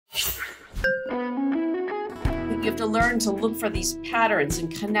You have to learn to look for these patterns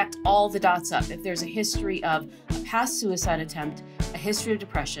and connect all the dots up. If there's a history of a past suicide attempt, a history of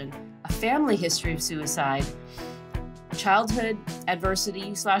depression, a family history of suicide, childhood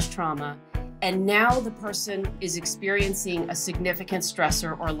adversity/trauma, and now the person is experiencing a significant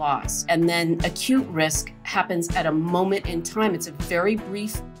stressor or loss. And then acute risk happens at a moment in time. It's a very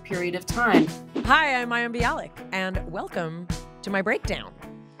brief period of time. Hi, I'm Mayim Bialik, and welcome to my breakdown.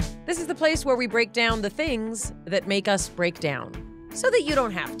 This is the place where we break down the things that make us break down, so that you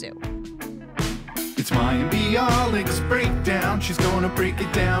don't have to. It's Mayim Bialik's breakdown. She's gonna break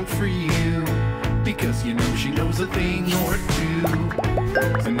it down for you, because you know she knows a thing or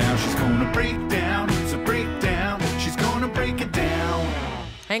two. And now she's gonna break down. It's a breakdown. She's gonna break it down.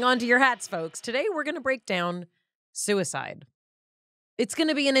 Hang on to your hats, folks. Today we're going to break down suicide. It's going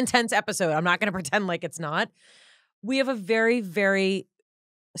to be an intense episode. I'm not going to pretend like it's not. We have a very, very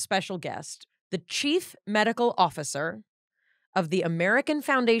special guest. The Chief Medical Officer of the American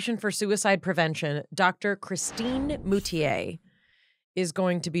Foundation for Suicide Prevention, Dr. Christine Moutier, is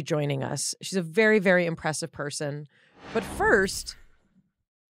going to be joining us. She's a very, very impressive person. But first,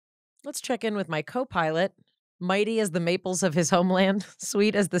 let's check in with my co-pilot, mighty as the maples of his homeland,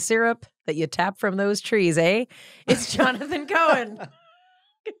 sweet as the syrup that you tap from those trees, eh? It's Jonathan Cohen.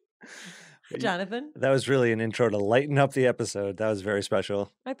 Hi, Jonathan. That was really an intro to lighten up the episode. That was very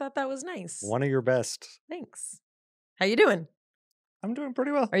special. I thought that was nice. One of your best. Thanks. How you doing? I'm doing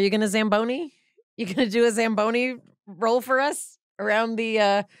pretty well. Are you going to Zamboni? You going to do a Zamboni roll for us around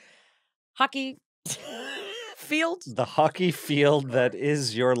the hockey field? The hockey field that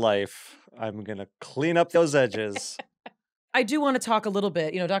is your life. I'm going to clean up those edges. I do want to talk a little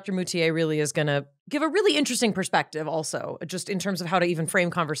bit. Dr. Moutier really is going to give a really interesting perspective also, just in terms of how to even frame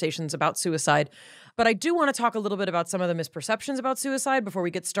conversations about suicide. But I do want to talk a little bit about some of the misperceptions about suicide before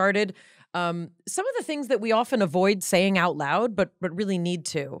we get started. Some of the things that we often avoid saying out loud, but really need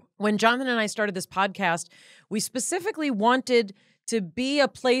to. When Jonathan and I started this podcast, we specifically wanted to be a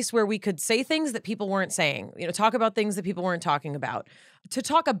place where we could say things that people weren't saying, talk about things that people weren't talking about, to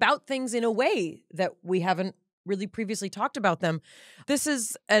talk about things in a way that we haven't really previously talked about them. This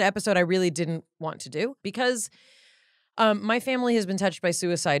is an episode I really didn't want to do because my family has been touched by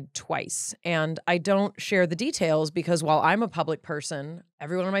suicide twice, and I don't share the details because while I'm a public person,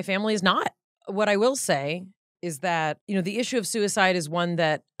 everyone in my family is not. What I will say is that, the issue of suicide is one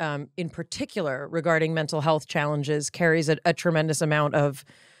that, in particular, regarding mental health challenges, carries a tremendous amount of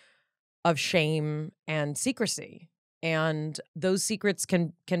shame and secrecy. And those secrets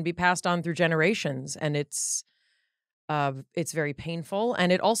can be passed on through generations, and it's very painful.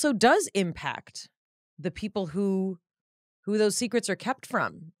 And it also does impact the people who those secrets are kept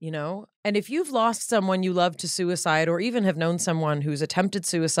from, And if you've lost someone you love to suicide, or even have known someone who's attempted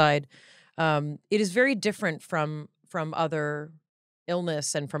suicide, it is very different from other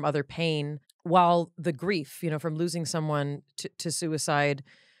illness and from other pain. While the grief, from losing someone to suicide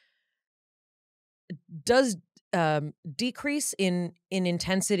does decrease in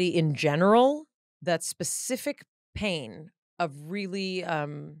intensity in general, that specific pain of really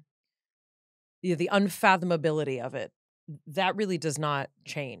the unfathomability of it, that really does not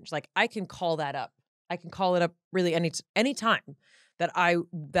change. Like, I can call that up. I can call it up really any time that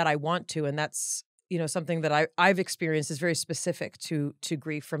I want to, and that's something that I've experienced is very specific to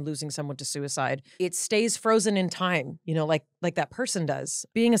grief from losing someone to suicide. It stays frozen in time, like that person does.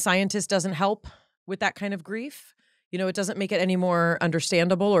 Being a scientist doesn't help with that kind of grief. It doesn't make it any more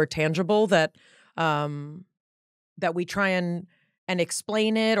understandable or tangible that we try and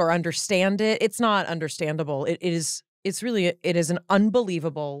explain it or understand it. It's not understandable. It is an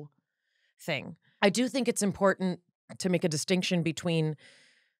unbelievable thing. I do think it's important to make a distinction between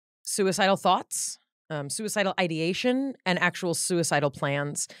suicidal thoughts, suicidal ideation, and actual suicidal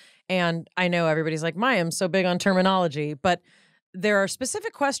plans. And I know everybody's like, I'm so big on terminology, but there are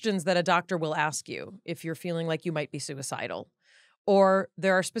specific questions that a doctor will ask you if you're feeling like you might be suicidal. Or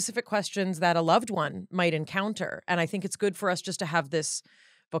there are specific questions that a loved one might encounter. And I think it's good for us just to have this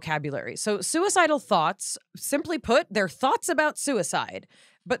vocabulary. So suicidal thoughts, simply put, they're thoughts about suicide.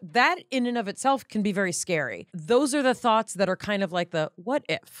 But that in and of itself can be very scary. Those are the thoughts that are kind of like the what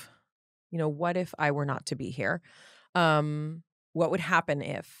if? What if I were not to be here? What would happen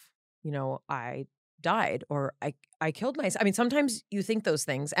if, I died or I killed myself? I mean, sometimes you think those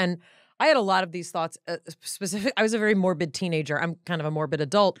things. And I had a lot of these thoughts. I was a very morbid teenager. I'm kind of a morbid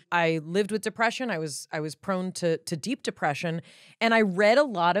adult. I lived with depression. I was prone to deep depression, and I read a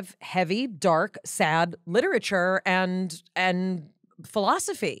lot of heavy, dark, sad literature and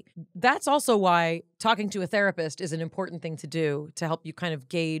philosophy. That's also why talking to a therapist is an important thing to do to help you kind of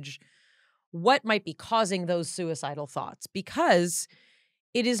gauge what might be causing those suicidal thoughts, because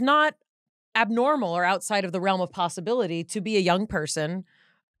it is not abnormal or outside of the realm of possibility to be a young person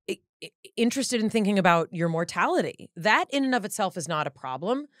interested in thinking about your mortality. That in and of itself is not a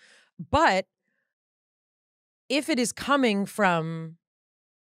problem. But if it is coming from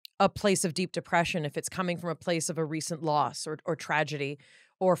a place of deep depression, if it's coming from a place of a recent loss or tragedy,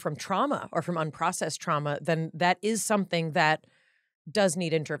 or from trauma or from unprocessed trauma, then that is something that does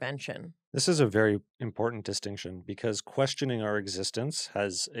need intervention. This is a very important distinction because questioning our existence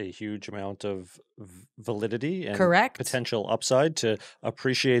has a huge amount of validity and Correct. potential upside to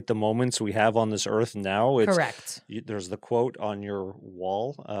appreciate the moments we have on this earth now. Correct. There's the quote on your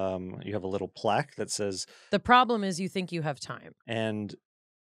wall. You have a little plaque that says, "The problem is you think you have time." And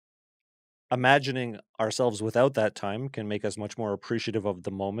imagining ourselves without that time can make us much more appreciative of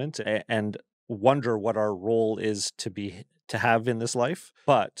the moment and wonder what our role is to have in this life.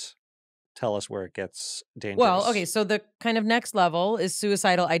 But tell us where it gets dangerous. Well, okay, so the kind of next level is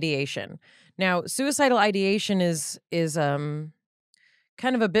suicidal ideation. Now, suicidal ideation is kind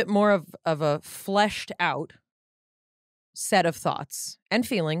of a bit more of a fleshed out set of thoughts and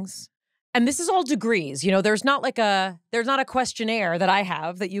feelings. And this is all degrees. There's not a questionnaire that I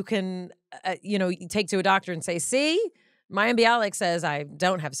have that you can you take to a doctor and say, "See, Mayim Bialik says I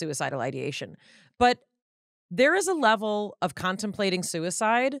don't have suicidal ideation." But there is a level of contemplating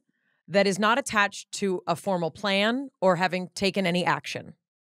suicide that is not attached to a formal plan or having taken any action,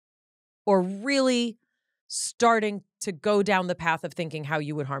 or really starting to go down the path of thinking how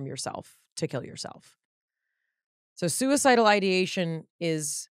you would harm yourself to kill yourself. So suicidal ideation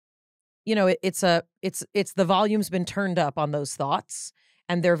is, it's the volume's been turned up on those thoughts,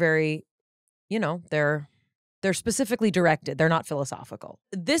 and they're very, they're specifically directed. They're not philosophical.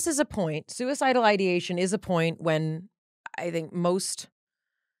 This is a point, suicidal ideation is a point when I think most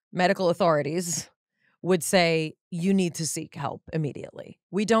medical authorities would say you need to seek help immediately.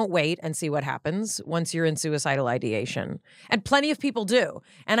 We don't wait and see what happens once you're in suicidal ideation. And plenty of people do.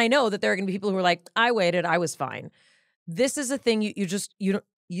 And I know that there are going to be people who are like, "I waited, I was fine." This is a thing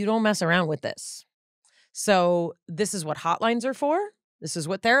you don't mess around with this. So this is what hotlines are for. This is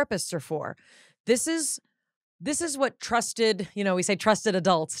what therapists are for. This is what trusted, we say trusted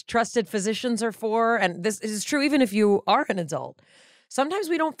adults, trusted physicians are for. And this is true even if you are an adult. Sometimes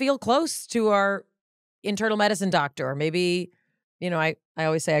we don't feel close to our internal medicine doctor, or maybe, I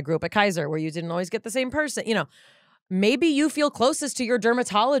always say I grew up at Kaiser where you didn't always get the same person. Maybe you feel closest to your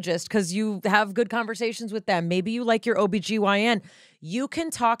dermatologist because you have good conversations with them. Maybe you like your OBGYN. You can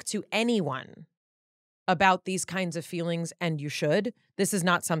talk to anyone about these kinds of feelings, and you should. This is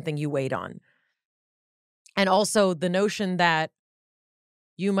not something you wait on. And also the notion that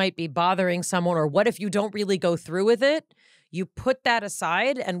you might be bothering someone, or what if you don't really go through with it? You put that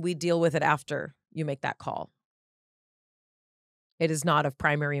aside and we deal with it after you make that call. It is not of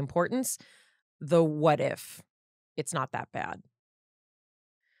primary importance. The what if? It's not that bad.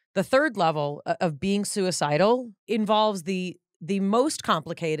 The third level of being suicidal involves the most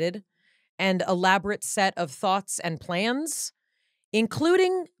complicated and elaborate set of thoughts and plans,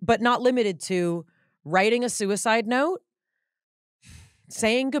 including but not limited to writing a suicide note,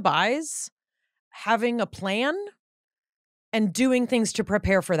 saying goodbyes, having a plan, and doing things to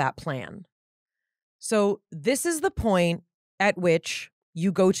prepare for that plan. So this is the point at which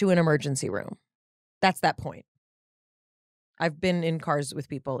you go to an emergency room. That's that point. I've been in cars with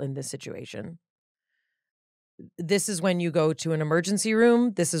people in this situation. This is when you go to an emergency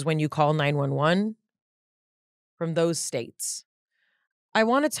room. This is when you call 911 from those states. I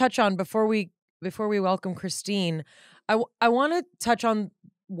want to touch on, before we welcome Christine, I want to touch on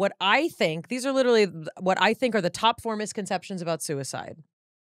what I think, these are literally what I think are the top 4 misconceptions about suicide.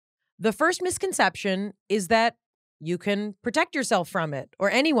 The first misconception is that you can protect yourself from it,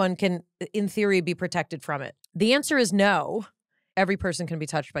 or anyone can, in theory, be protected from it. The answer is no. Every person can be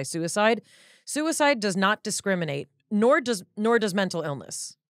touched by suicide. Suicide does not discriminate, nor does mental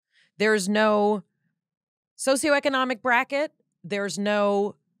illness. There's no socioeconomic bracket. There's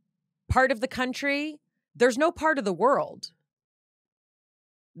no part of the country. There's no part of the world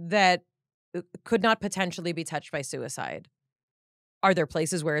that could not potentially be touched by suicide. Are there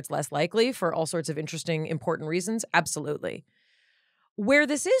places where it's less likely for all sorts of interesting, important reasons? Absolutely. Where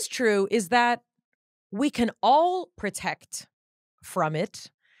this is true is that we can all protect from it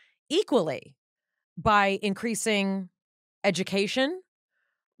equally by increasing education,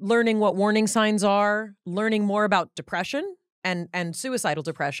 learning what warning signs are, learning more about depression and suicidal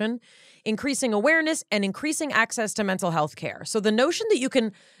depression, increasing awareness, and increasing access to mental health care. So the notion that you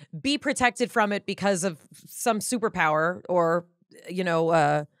can be protected from it because of some superpower or,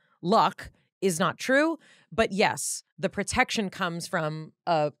 luck is not true. But yes, the protection comes from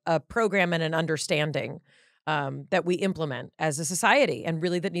a program and an understanding that we implement as a society, and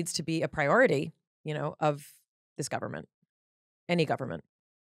really that needs to be a priority, of this government, any government.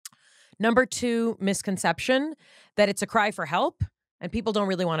 Number 2 misconception, that it's a cry for help and people don't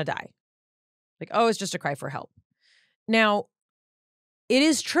really want to die. Like, oh, it's just a cry for help. Now, it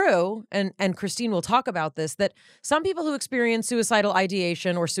is true, and Christine will talk about this, that some people who experience suicidal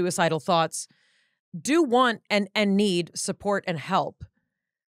ideation or suicidal thoughts do want and need support and help.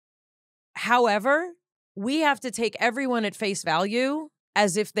 However, we have to take everyone at face value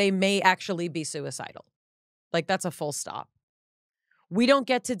as if they may actually be suicidal. Like, that's a full stop. We don't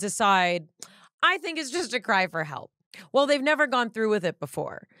get to decide, I think it's just a cry for help. Well, they've never gone through with it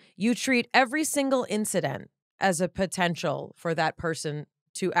before. You treat every single incident as a potential for that person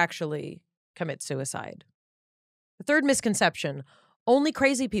to actually commit suicide. The third misconception, only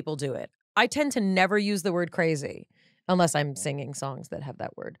crazy people do it. I tend to never use the word crazy unless I'm singing songs that have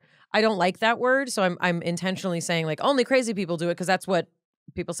that word. I don't like that word, so I'm intentionally saying like only crazy people do it because that's what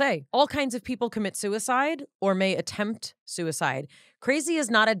people say. All kinds of people commit suicide or may attempt suicide. Crazy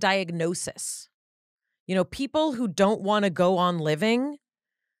is not a diagnosis. People who don't want to go on living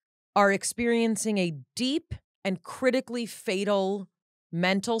are experiencing a deep and critically fatal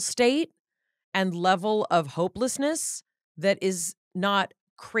mental state and level of hopelessness that is not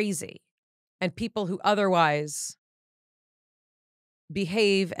crazy. And people who otherwise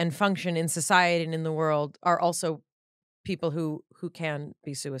behave and function in society and in the world are also people who can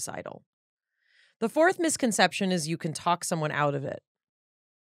be suicidal. The fourth misconception is you can talk someone out of it,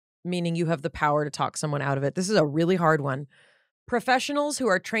 meaning you have the power to talk someone out of it. This is a really hard one. Professionals who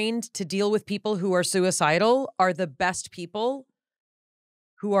are trained to deal with people who are suicidal are the best people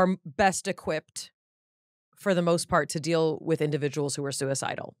who are best equipped, for the most part, to deal with individuals who are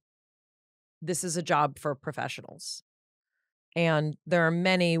suicidal. This is a job for professionals. And there are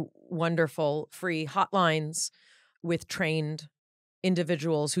many wonderful free hotlines with trained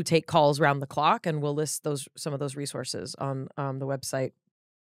individuals who take calls round the clock, and we'll list some of those resources on the website.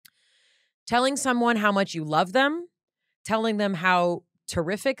 Telling someone how much you love them, telling them how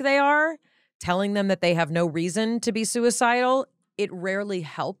terrific they are, telling them that they have no reason to be suicidal, it rarely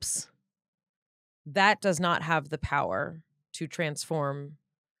helps. That does not have the power to transform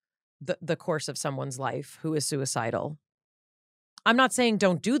the course of someone's life who is suicidal. I'm not saying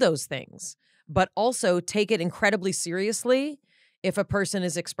don't do those things, but also take it incredibly seriously if a person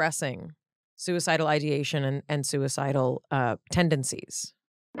is expressing suicidal ideation and suicidal tendencies.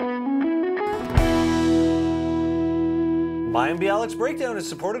 Mayim Bialik's Breakdown is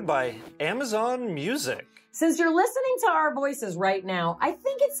supported by Amazon Music. Since you're listening to our voices right now, I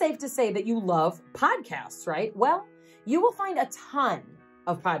think it's safe to say that you love podcasts, right? Well, you will find a ton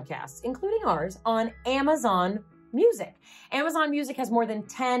of podcasts, including ours, on Amazon Music. Amazon Music has more than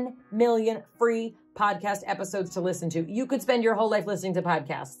 10 million free podcast episodes to listen to. You could spend your whole life listening to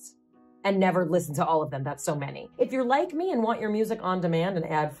podcasts and never listen to all of them. That's so many. If you're like me and want your music on demand and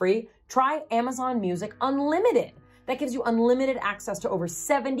ad-free, try Amazon Music Unlimited. That gives you unlimited access to over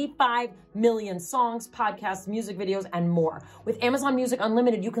 75 million songs, podcasts, music videos, and more. With Amazon Music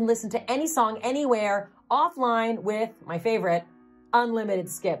Unlimited, you can listen to any song anywhere offline with, my favorite, unlimited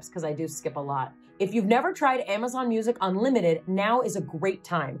skips, because I do skip a lot. If you've never tried Amazon Music Unlimited, now is a great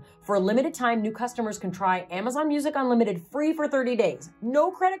time. For a limited time, new customers can try Amazon Music Unlimited free for 30 days.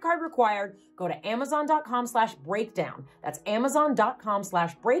 No credit card required. Go to amazon.com/breakdown. That's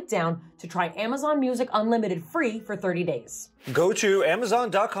amazon.com/breakdown to try Amazon Music Unlimited free for 30 days. Go to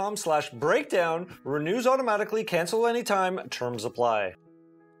amazon.com/breakdown. Renews automatically, cancel anytime, terms apply.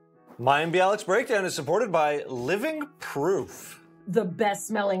 Mayim Bialik's Breakdown is supported by Living Proof. The best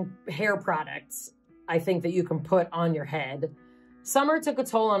smelling hair products I think that you can put on your head. Summer took a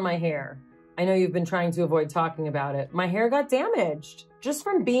toll on my hair. I know you've been trying to avoid talking about it. My hair got damaged just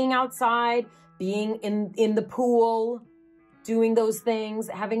from being outside, being in the pool, doing those things,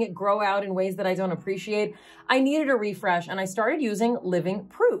 having it grow out in ways that I don't appreciate. I needed a refresh and I started using Living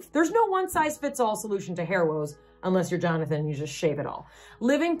Proof. There's no one size fits all solution to hair woes. Unless you're Jonathan and you just shave it all.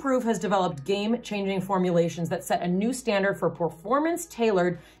 Living Proof has developed game-changing formulations that set a new standard for performance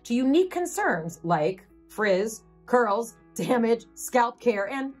tailored to unique concerns like frizz, curls, damage, scalp care,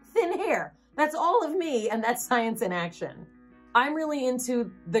 and thin hair. That's all of me, and that's science in action. I'm really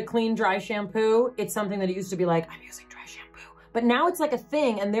into the clean, dry shampoo. It's something that it used to be like, I'm using dry shampoo, but now it's like a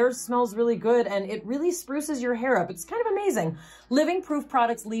thing, and theirs smells really good, and it really spruces your hair up. It's kind of amazing. Living Proof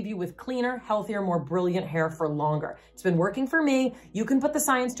products leave you with cleaner, healthier, more brilliant hair for longer. It's been working for me. You can put the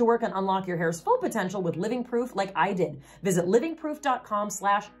science to work and unlock your hair's full potential with Living Proof like I did. Visit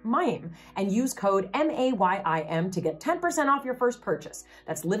livingproof.com/Mayim and use code MAYIM to get 10% off your first purchase.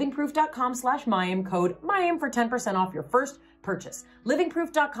 That's livingproof.com/Mayim, code Mayim for 10% off your first purchase.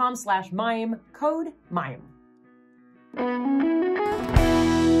 livingproof.com/Mayim, code Mayim.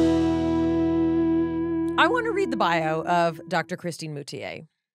 I want to read the bio of Dr. Christine Moutier,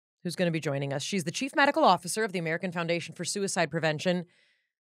 who's going to be joining us. She's the Chief Medical Officer of the American Foundation for Suicide Prevention.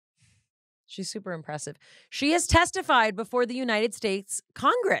 She's super impressive. She has testified before the United States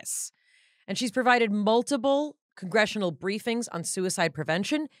Congress, and she's provided multiple congressional briefings on suicide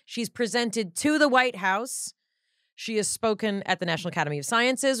prevention. She's presented to the White House. She has spoken at the National Academy of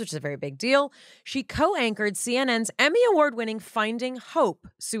Sciences, which is a very big deal. She co-anchored CNN's Emmy Award-winning Finding Hope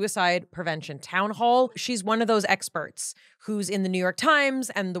Suicide Prevention Town Hall. She's one of those experts who's in the New York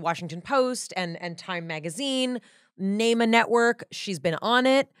Times and the Washington Post and Time Magazine. Name a network, she's been on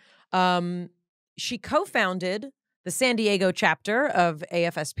it. She co-founded the San Diego chapter of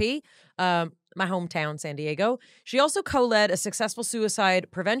AFSP, my hometown, San Diego. She also co-led a successful suicide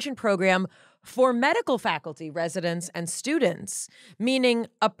prevention program for medical faculty, residents, and students, meaning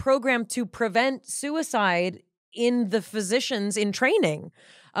a program to prevent suicide in the physicians in training,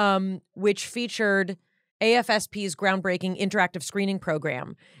 which featured AFSP's groundbreaking interactive screening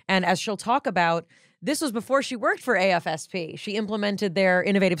program. And as she'll talk about, this was before she worked for AFSP. She implemented their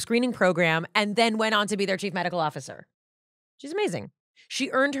innovative screening program and then went on to be their chief medical officer. She's amazing. She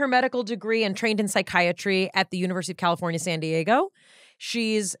earned her medical degree and trained in psychiatry at the University of California, San Diego.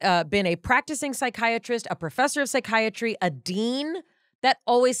 She's been a practicing psychiatrist, a professor of psychiatry, a dean. That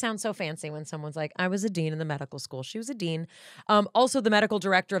always sounds so fancy when someone's like, I was a dean in the medical school. She was a dean. Also the medical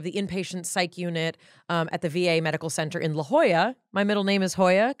director of the inpatient psych unit at the VA Medical Center in La Jolla. My middle name is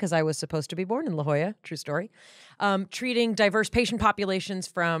Hoya because I was supposed to be born in La Jolla. True story. Treating diverse patient populations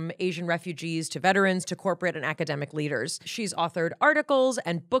from Asian refugees to veterans to corporate and academic leaders. She's authored articles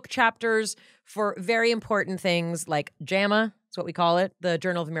and book chapters for very important things like JAMA, that's what we call it, the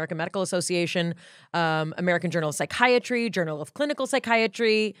Journal of the American Medical Association, American Journal of Psychiatry, Journal of Clinical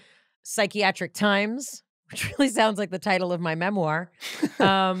Psychiatry, Psychiatric Times, which really sounds like the title of my memoir.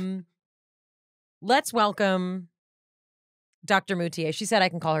 Let's welcome Dr. Moutier. She said I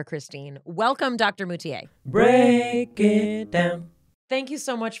can call her Christine. Welcome, Dr. Moutier. Break it down. Thank you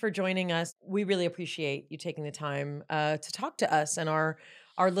so much for joining us. We really appreciate you taking the time to talk to us and our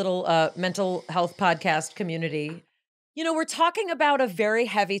little mental health podcast community. You know, we're talking about a very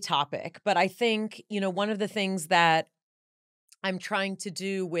heavy topic, but I think, you know, one of the things that I'm trying to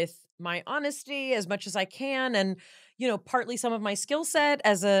do with my honesty as much as I can, and, you know, partly some of my skill set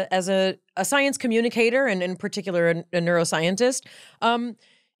as a science communicator and in particular a neuroscientist,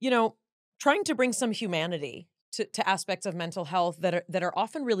 you know, trying to bring some humanity to aspects of mental health that are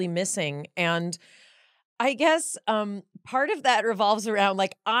often really missing. And I guess part of that revolves around,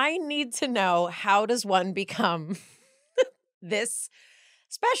 like, I need to know, how does one become this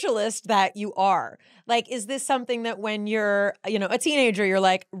specialist that you are? Like, is this something that when you're, you know, a teenager, you're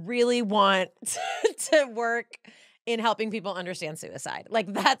like, really want to work in helping people understand suicide?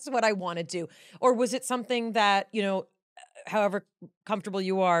 Like, that's what I want to do. Or was it something that, you know, however comfortable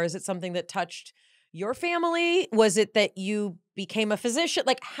you are, is it something that touched your family? Was it that you became a physician?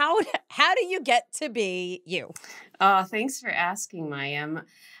 Like, how do you get to be you? Thanks for asking, Mayim.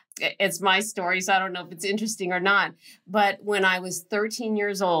 It's my story, so I don't know if it's interesting or not. But when I was 13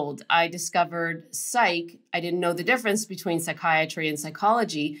 years old, I discovered psych. I didn't know the difference between psychiatry and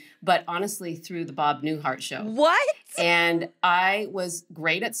psychology, but honestly, through the Bob Newhart show. What? And I was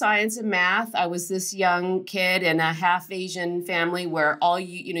great at science and math. I was this young kid in a half Asian family where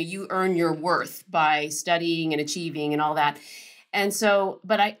you earn your worth by studying and achieving and all that. And so,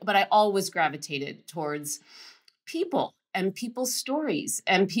 but I always gravitated towards people and people's stories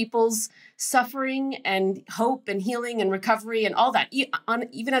and people's suffering and hope and healing and recovery and all that,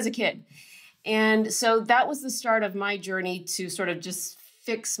 even as a kid. And so that was the start of my journey to sort of just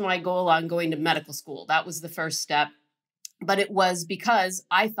fix my goal on going to medical school. That was the first step. But it was because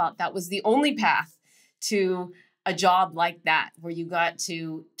I thought that was the only path to a job like that, where you got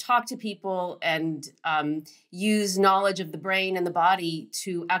to talk to people and use knowledge of the brain and the body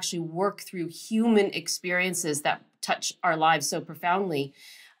to actually work through human experiences that touch our lives so profoundly.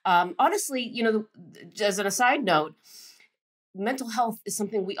 Honestly, you know, as an aside note, mental health is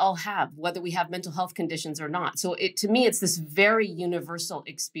something we all have, whether we have mental health conditions or not. So to me, it's this very universal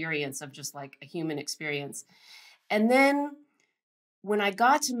experience of just like a human experience. And then when I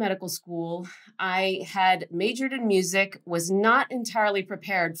got to medical school, I had majored in music, was not entirely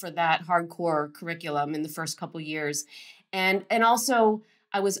prepared for that hardcore curriculum in the first couple years. And also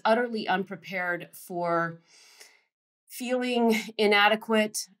I was utterly unprepared for feeling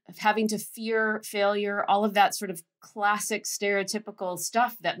inadequate, having to fear failure, all of that sort of classic stereotypical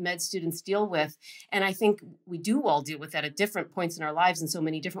stuff that med students deal with. And I think we do all deal with that at different points in our lives in so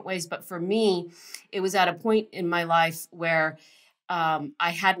many different ways. But for me, it was at a point in my life where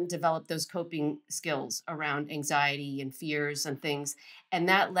I hadn't developed those coping skills around anxiety and fears and things. And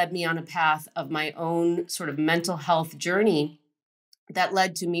that led me on a path of my own sort of mental health journey that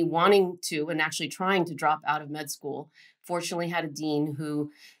led to me wanting to and actually trying to drop out of med school. Fortunately, had a dean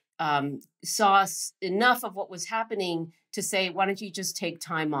who saw enough of what was happening to say, why don't you just take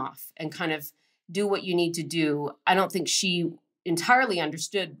time off and kind of do what you need to do? I don't think she entirely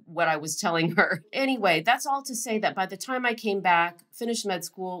understood what I was telling her. Anyway, that's all to say that by the time I came back, finished med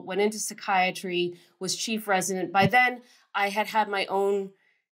school, went into psychiatry, was chief resident, by then I had had my own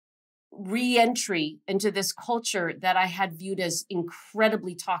re-entry into this culture that I had viewed as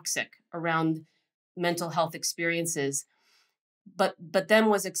incredibly toxic around mental health experiences, but then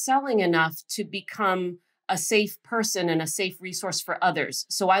was excelling enough to become a safe person and a safe resource for others.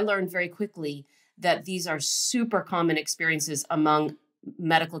 So I learned very quickly that these are super common experiences among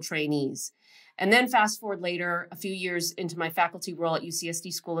medical trainees. And then fast forward later, a few years into my faculty role at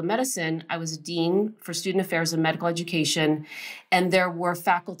UCSD School of Medicine, I was a dean for student affairs and medical education, and there were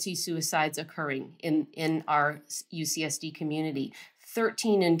faculty suicides occurring in our UCSD community.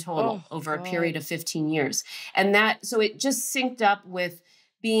 13 in total over a period of 15 years. And so it just synced up with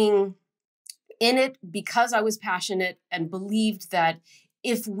being in it because I was passionate and believed that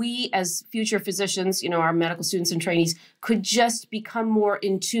if we as future physicians, our medical students and trainees could just become more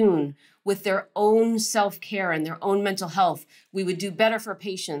in tune with their own self-care and their own mental health, we would do better for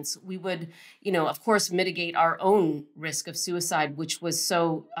patients. We would, of course, mitigate our own risk of suicide, which was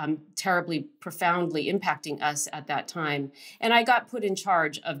so terribly, profoundly impacting us at that time. And I got put in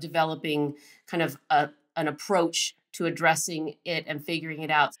charge of developing kind of an approach to addressing it and figuring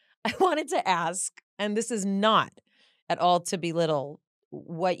it out. I wanted to ask, and this is not at all to belittle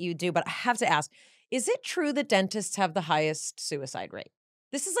what you do, but I have to ask, is it true that dentists have the highest suicide rate?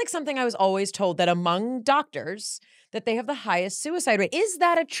 This is like something I was always told, that among doctors, that they have the highest suicide rate. Is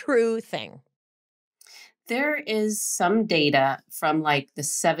that a true thing? There is some data from like the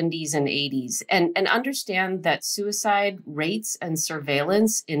 70s and 80s, and understand that suicide rates and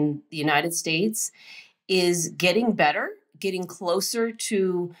surveillance in the United States is getting better, getting closer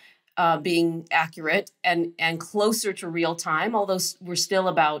to being accurate and closer to real time, although we're still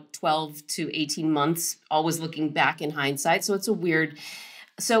about 12 to 18 months, always looking back in hindsight. So it's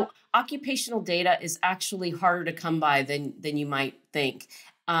so occupational data is actually harder to come by than you might think.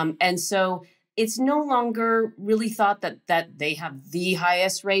 And so it's no longer really thought that they have the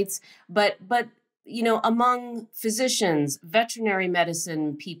highest rates, but among physicians, veterinary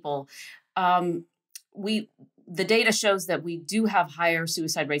medicine people, the data shows that we do have higher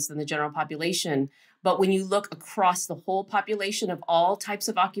suicide rates than the general population. But when you look across the whole population of all types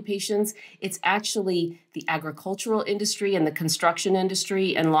of occupations, it's actually the agricultural industry and the construction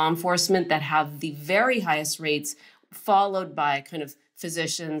industry and law enforcement that have the very highest rates, followed by kind of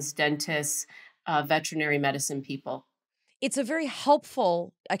physicians, dentists, veterinary medicine people. It's a very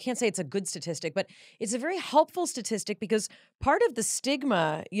helpful, I can't say it's a good statistic, but it's a very helpful statistic because part of the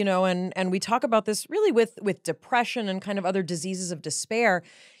stigma, and we talk about this really with depression and kind of other diseases of despair,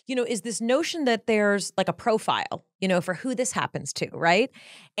 is this notion that there's like a profile, for who this happens to, right?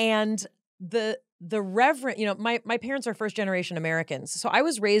 And the reverent, my parents are first generation Americans. So I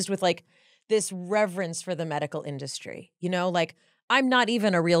was raised with like this reverence for the medical industry, like I'm not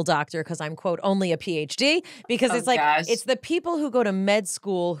even a real doctor because I'm, quote, only a PhD, because it's like, gosh. It's the people who go to med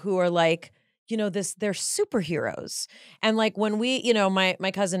school who are like, they're superheroes. And like when we,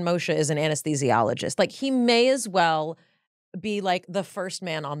 my cousin Moshe is an anesthesiologist, like he may as well be like the first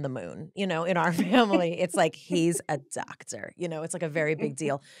man on the moon, in our family. It's like, he's a doctor, it's like a very big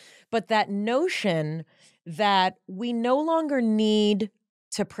deal. But that notion that we no longer need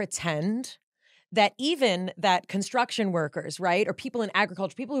to pretend, that even that construction workers, right, or people in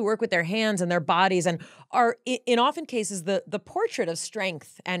agriculture, people who work with their hands and their bodies and are in often cases the portrait of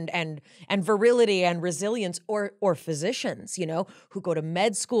strength and virility and resilience, or physicians, who go to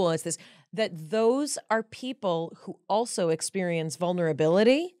med school, it's this, that those are people who also experience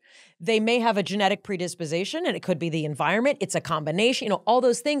vulnerability. They may have a genetic predisposition, and it could be the environment. It's a combination, all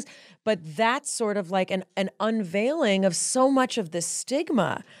those things. But that's sort of like an unveiling of so much of this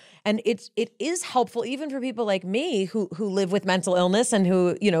stigma. And it is helpful even for people like me who live with mental illness and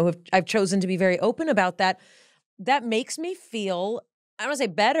who, I've chosen to be very open about that. That makes me feel, I don't want to say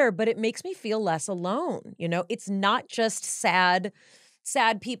better, but it makes me feel less alone. It's not just sad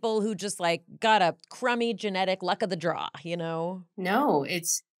people who just like got a crummy genetic luck of the draw, No,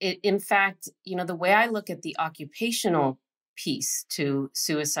 in fact, the way I look at the occupational piece to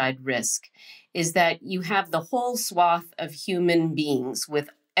suicide risk is that you have the whole swath of human beings with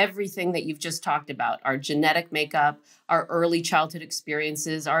everything that you've just talked about, our genetic makeup, our early childhood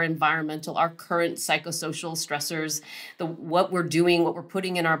experiences, our environmental, our current psychosocial stressors, what we're doing, what we're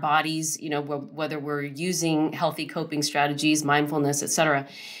putting in our bodies, whether we're using healthy coping strategies, mindfulness, et cetera.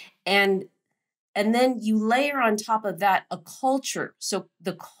 And then you layer on top of that a culture. So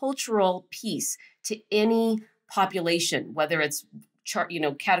the cultural piece to any population, whether it's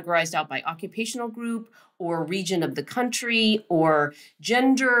categorized out by occupational group or region of the country or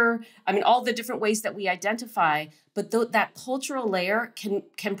gender, all the different ways that we identify, but that cultural layer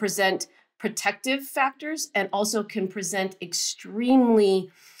can present protective factors and also can present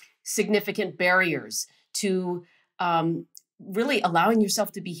extremely significant barriers to really allowing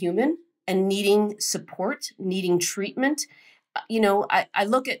yourself to be human and needing support, needing treatment. I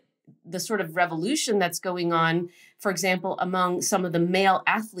look at the sort of revolution that's going on, for example, among some of the male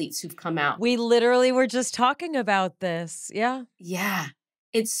athletes who've come out. We literally were just talking about this. Yeah. Yeah.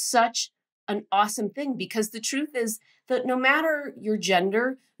 It's such an awesome thing because the truth is that no matter your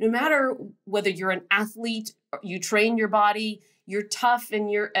gender, no matter whether you're an athlete, you train your body, you're tough and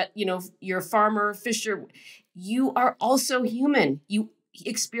you're a farmer, fisher, you are also human.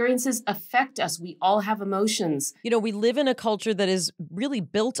 Experiences affect us. We all have emotions. We live in a culture that is really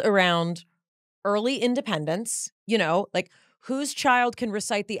built around early independence, like whose child can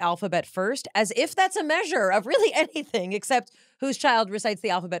recite the alphabet first, as if that's a measure of really anything except whose child recites the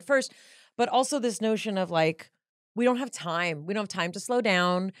alphabet first. But also this notion of like, we don't have time. We don't have time to slow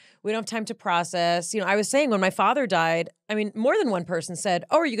down. We don't have time to process. I was saying when my father died, more than one person said,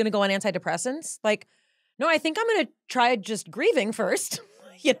 "Oh, are you going to go on antidepressants?" Like, no, I think I'm going to try just grieving first,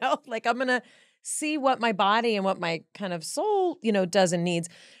 like I'm going to see what my body and what my kind of soul, does and needs.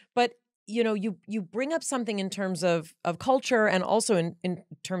 But, you bring up something in terms of culture and also in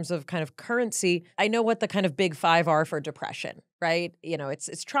terms of kind of currency. I know what the kind of big five are for depression, right?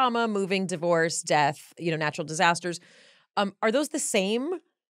 It's trauma, moving, divorce, death, natural disasters. Are those the same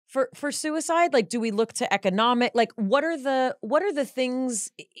for suicide? Like, do we look to economic, like what are the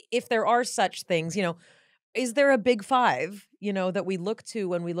things, if there are such things, is there a big five, that we look to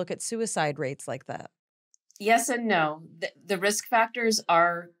when we look at suicide rates like that? Yes and no. The risk factors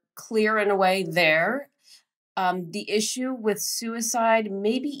are clear in a way there. The issue with suicide,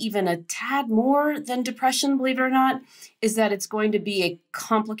 maybe even a tad more than depression, believe it or not, is that it's going to be a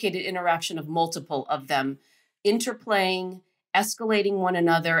complicated interaction of multiple of them interplaying, escalating one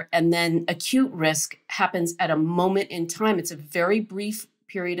another, and then acute risk happens at a moment in time. It's a very brief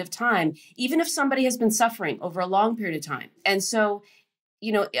period of time, even if somebody has been suffering over a long period of time. And so,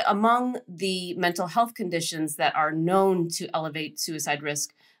 among the mental health conditions that are known to elevate suicide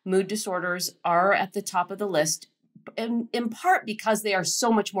risk, mood disorders are at the top of the list, in part because they are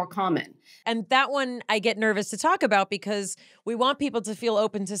so much more common. And that one I get nervous to talk about because we want people to feel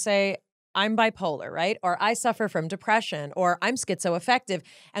open to say, I'm bipolar, right? Or I suffer from depression, or I'm schizoaffective.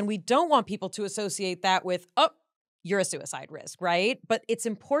 And we don't want people to associate that with, oh, you're a suicide risk, right? But it's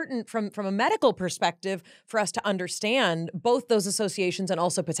important from a medical perspective for us to understand both those associations and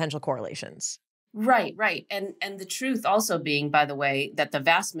also potential correlations. Right. And the truth also being, by the way, that the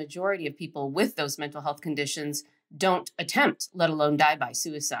vast majority of people with those mental health conditions don't attempt, let alone die by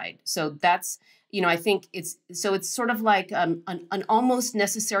suicide. So that's, I think it's sort of like an almost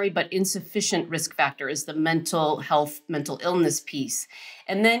necessary but insufficient risk factor is the mental health, mental illness piece.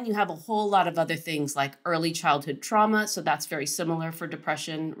 And then you have a whole lot of other things like early childhood trauma. So that's very similar for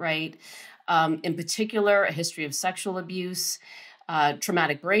depression, right? In particular, a history of sexual abuse,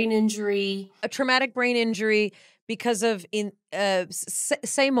 traumatic brain injury. A traumatic brain injury because of,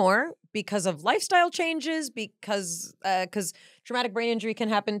 say more, because of lifestyle changes, because traumatic brain injury can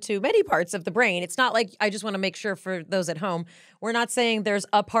happen to many parts of the brain. It's not like, I just want to make sure for those at home, we're not saying there's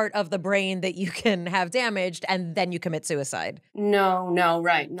a part of the brain that you can have damaged and then you commit suicide. No,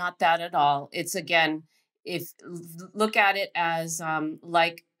 right. Not that at all. It's, again, look at it as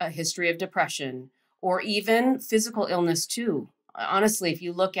like a history of depression or even physical illness too. Honestly, if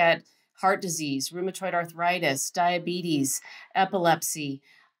you look at heart disease, rheumatoid arthritis, diabetes, epilepsy,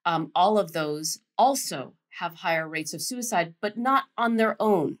 all of those also have higher rates of suicide, but not on their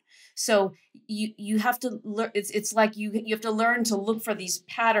own. So you have to learn. It's like you have to learn to look for these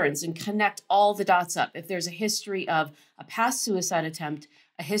patterns and connect all the dots up. If there's a history of a past suicide attempt,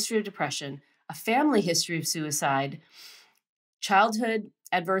 a history of depression, a family history of suicide, childhood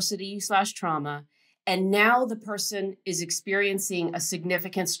adversity / trauma, and now the person is experiencing a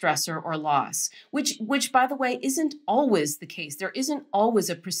significant stressor or loss, which by the way, isn't always the case. There isn't always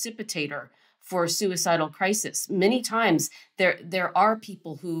a precipitator for a suicidal crisis. Many times there are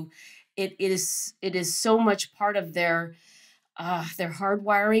people who it is so much part of their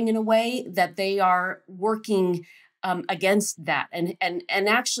hardwiring in a way that they are working against that. And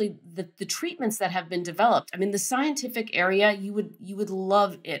actually the treatments that have been developed, I mean, the scientific area, you would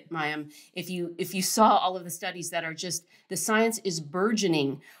love it, Mayim, if you saw all of the studies that are just, the science is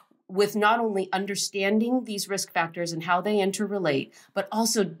burgeoning with not only understanding these risk factors and how they interrelate, but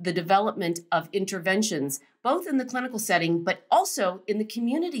also the development of interventions, both in the clinical setting, but also in the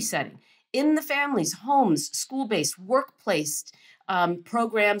community setting, in the families, homes, school-based, workplace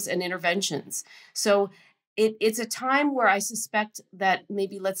programs and interventions. So it's a time where I suspect that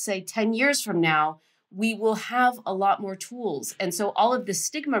maybe, let's say 10 years from now, we will have a lot more tools. And so all of the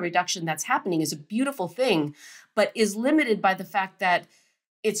stigma reduction that's happening is a beautiful thing, but is limited by the fact that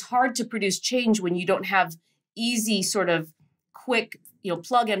it's hard to produce change when you don't have easy sort of quick,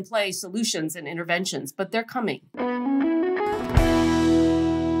 plug and play solutions and interventions, but they're coming.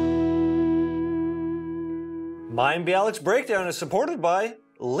 Mayim Bialik's breakdown is supported by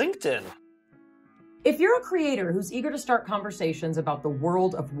LinkedIn. If you're a creator who's eager to start conversations about the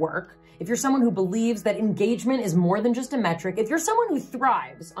world of work, if you're someone who believes that engagement is more than just a metric, if you're someone who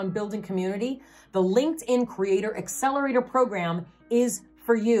thrives on building community, the LinkedIn Creator Accelerator program is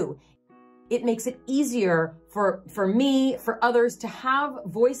for you. It makes it easier for me, for others to have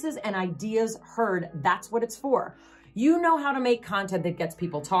voices and ideas heard. That's what it's for. You know how to make content that gets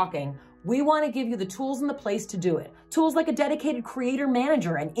people talking. We want to give you the tools and the place to do it. Tools like a dedicated creator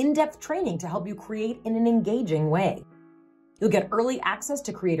manager and in-depth training to help you create in an engaging way. You'll get early access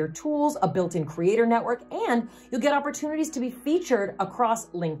to creator tools, a built-in creator network, and you'll get opportunities to be featured across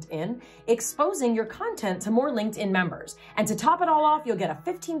LinkedIn, exposing your content to more LinkedIn members. And to top it all off, you'll get a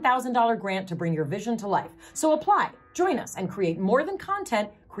 $15,000 grant to bring your vision to life. So apply, join us, and create more than content,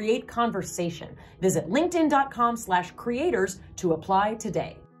 create conversation. Visit linkedin.com/creators to apply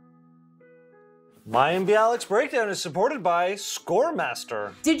today. Mayim Bialik's breakdown is supported by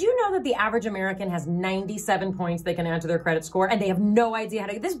Scoremaster. Did you know that the average American has 97 points they can add to their credit score, and they have no idea how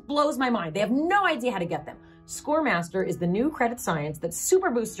to, this blows my mind. They have no idea how to get them. Scoremaster is the new credit science that super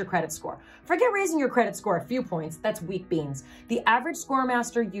boosts your credit score. Forget raising your credit score a few points, that's weak beans. The average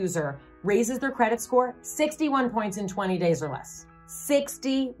Scoremaster user raises their credit score 61 points in 20 days or less.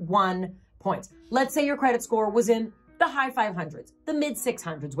 61 points. Let's say your credit score was in the high 500s, the mid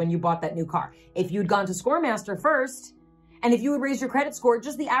 600s when you bought that new car. If you'd gone to Scoremaster first, and if you would raise your credit score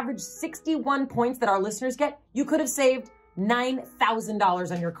just the average 61 points that our listeners get, you could have saved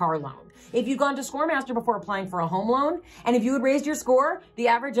 $9,000 on your car loan. If you'd gone to Scoremaster before applying for a home loan, and if you had raised your score the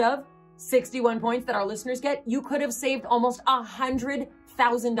average of 61 points that our listeners get, you could have saved almost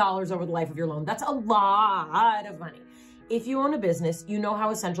 $100,000 over the life of your loan. That's a lot of money. If you own a business, you know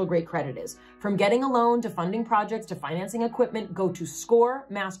how essential great credit is. From getting a loan to funding projects to financing equipment, go to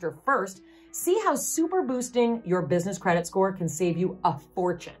Scoremaster first. See how super boosting your business credit score can save you a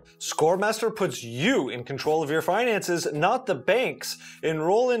fortune. Scoremaster puts you in control of your finances, not the banks.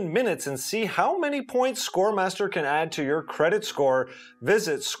 Enroll in minutes and see how many points Scoremaster can add to your credit score.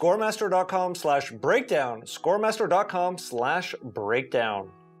 Visit scoremaster.com/breakdown.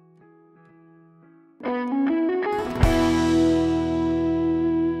 Scoremaster.com/breakdown.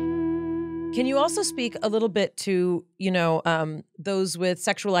 Can you also speak a little bit to, those with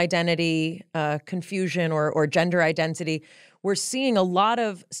sexual identity, confusion or gender identity? We're seeing a lot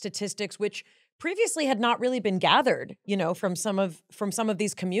of statistics which previously had not really been gathered, from some of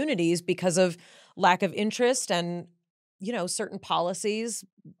these communities because of lack of interest and, certain policies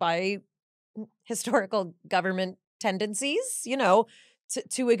by historical government tendencies,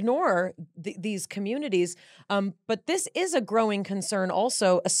 to ignore these communities. But this is a growing concern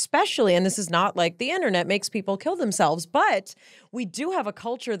also, especially, and this is not like the internet makes people kill themselves, but we do have a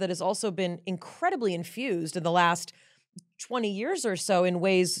culture that has also been incredibly infused in the last 20 years or so in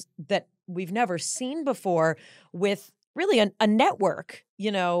ways that we've never seen before, with really a network,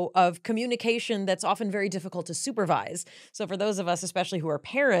 of communication that's often very difficult to supervise. So for those of us, especially who are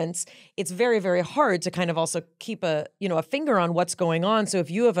parents, it's very, very hard to kind of also keep a finger on what's going on. So if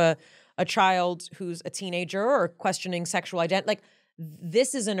you have a child who's a teenager or questioning sexual identity, like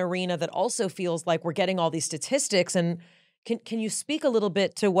this is an arena that also feels like we're getting all these statistics. And can you speak a little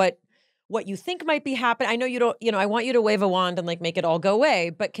bit to what you think might be happening? I know you don't, I want you to wave a wand and like make it all go away,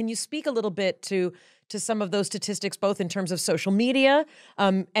 but can you speak a little bit to some of those statistics, both in terms of social media,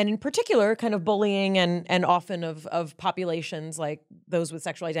 and in particular kind of bullying and often of populations like those with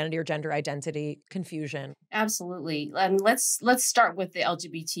sexual identity or gender identity confusion? Absolutely. And let's start with the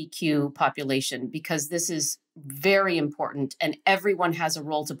LGBTQ population, because this is very important and everyone has a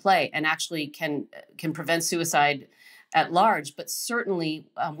role to play and actually can prevent suicide at large. But certainly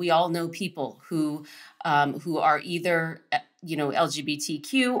we all know people who are either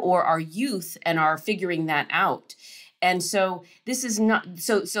LGBTQ or are youth and are figuring that out. And so this is not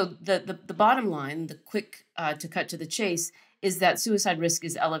the bottom line, the quick to cut to the chase, is that suicide risk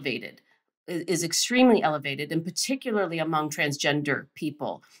is extremely elevated, and particularly among transgender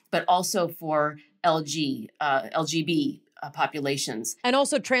people, but also for LGB populations. And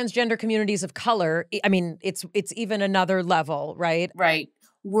also transgender communities of color. I mean, it's even another level, right? Right.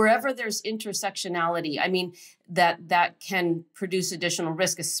 Wherever there's intersectionality, I mean, that can produce additional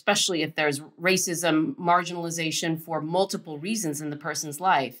risk, especially if there's racism, marginalization for multiple reasons in the person's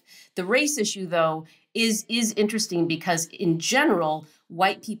life. The race issue, though, is interesting because in general,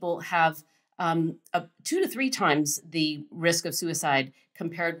 white people have 2 to 3 times the risk of suicide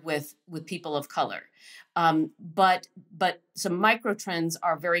compared with people of color. But some micro trends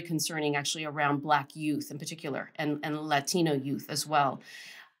are very concerning, actually, around Black youth in particular and Latino youth as well.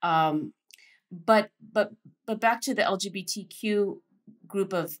 But back to the LGBTQ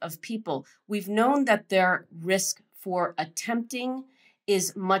group of people, we've known that their risk for attempting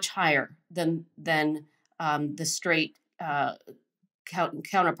is much higher than the straight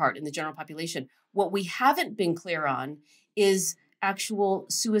counterpart in the general population. What we haven't been clear on is actual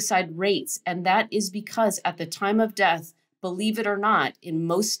suicide rates. And that is because at the time of death, believe it or not, in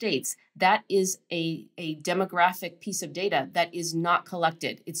most states, that is a demographic piece of data that is not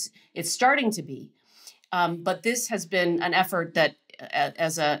collected. It's starting to be. But this has been an effort that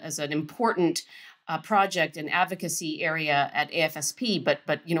as an important project and advocacy area at AFSP, but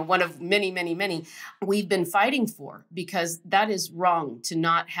one of many we've been fighting for, because that is wrong to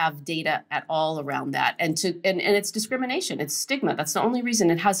not have data at all around that, and it's discrimination, it's stigma. That's the only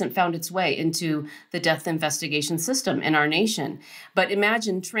reason it hasn't found its way into the death investigation system in our nation. But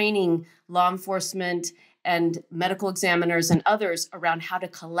imagine training law enforcement and medical examiners and others around how to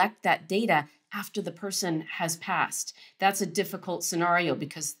collect that data after the person has passed. That's a difficult scenario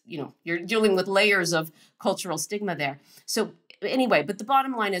because, you're dealing with layers of cultural stigma there. So anyway, but the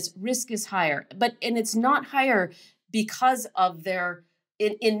bottom line is risk is higher, and it's not higher because of their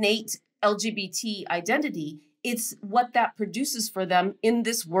innate LGBT identity. It's what that produces for them in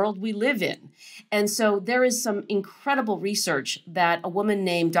this world we live in. And so there is some incredible research that a woman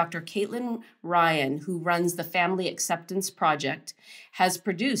named Dr. Caitlin Ryan, who runs the Family Acceptance Project, has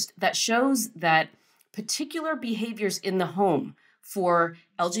produced that shows that particular behaviors in the home for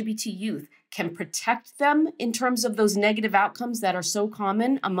LGBT youth can protect them in terms of those negative outcomes that are so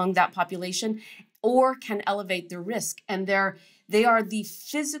common among that population, or can elevate their risk. And they are the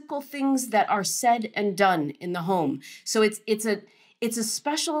physical things that are said and done in the home. So it's a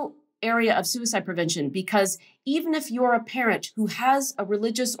special area of suicide prevention, because even if you're a parent who has a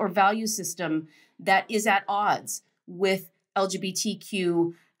religious or value system that is at odds with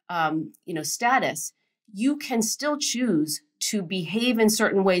LGBTQ status, you can still choose to behave in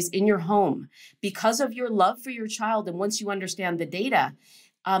certain ways in your home because of your love for your child. And once you understand the data,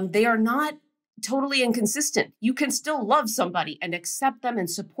 they are not totally inconsistent. You can still love somebody and accept them and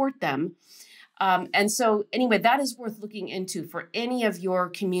support them. And so anyway, that is worth looking into for any of your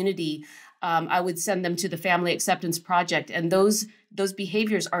community. I would send them to the Family Acceptance Project. And those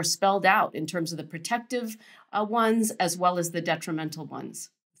behaviors are spelled out in terms of the protective ones as well as the detrimental ones.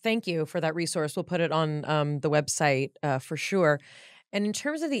 Thank you for that resource. We'll put it on the website for sure. And in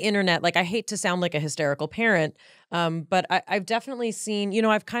terms of the internet, I hate to sound like a hysterical parent, but I've definitely seen,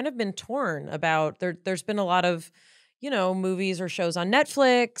 I've kind of been torn about, there's been a lot of, movies or shows on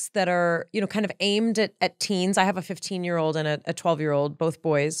Netflix that are, kind of aimed at teens. I have a 15-year-old and a 12-year-old, both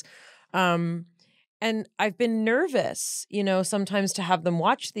boys. And I've been nervous, sometimes to have them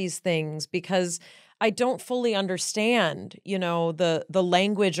watch these things because I don't fully understand, the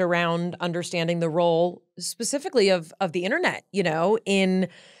language around understanding the role specifically of the internet, in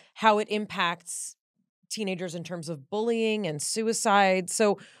how it impacts teenagers in terms of bullying and suicide.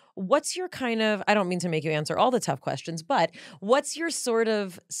 So what's your I don't mean to make you answer all the tough questions, but what's your sort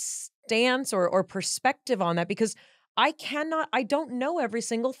of stance or perspective on that? Because I don't know every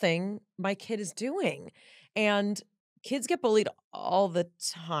single thing my kid is doing. And kids get bullied all the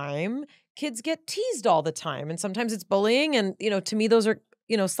time. Kids get teased all the time. And sometimes it's bullying. And, to me, those are,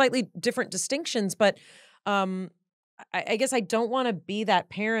 slightly different distinctions. But I guess I don't want to be that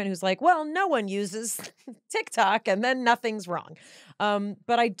parent who's like, well, no one uses TikTok and then nothing's wrong.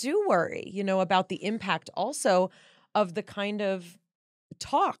 But I do worry, about the impact also of the kind of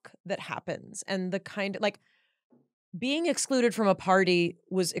talk that happens and the kind of being excluded from a party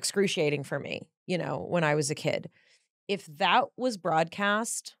was excruciating for me, when I was a kid. If that was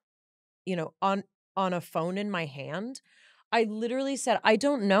broadcast, on a phone in my hand, I literally said, I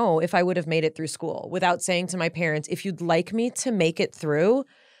don't know if I would have made it through school without saying to my parents, if you'd like me to make it through,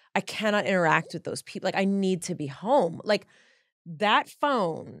 I cannot interact with those people. I need to be home. That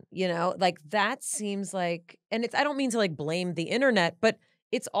phone, that seems like, and I don't mean to blame the internet, but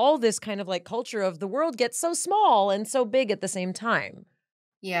it's all this kind of culture of the world gets so small and so big at the same time.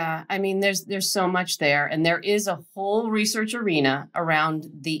 Yeah, I mean, there's so much there, and there is a whole research arena around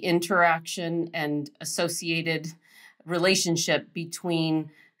the interaction and associated relationship between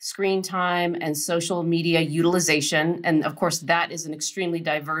screen time and social media utilization. And of course, that is an extremely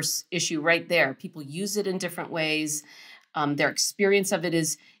diverse issue right there. People use it in different ways. Their experience of it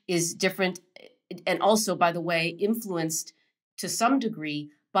is different. And also, by the way, influenced to some degree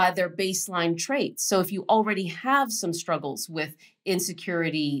by their baseline traits. So if you already have some struggles with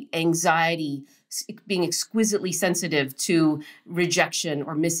insecurity, anxiety, being exquisitely sensitive to rejection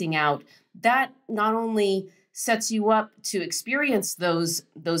or missing out, that not only sets you up to experience those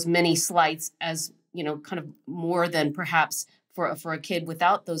many slights as, kind of more than perhaps for a kid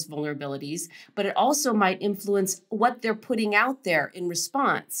without those vulnerabilities, but it also might influence what they're putting out there in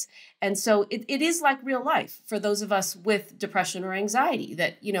response. And so it is like real life for those of us with depression or anxiety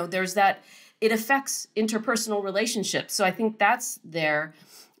that, there's that, it affects interpersonal relationships. So I think that's there.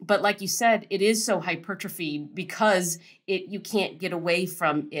 But like you said, it is so hypertrophied because you can't get away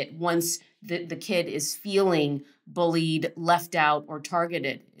from it once the kid is feeling bullied, left out, or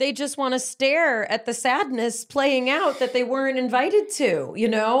targeted. They just want to stare at the sadness playing out that they weren't invited to,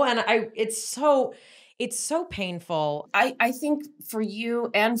 and it's so painful. I think for you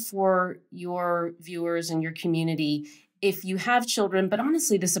and for your viewers and your community, if you have children, but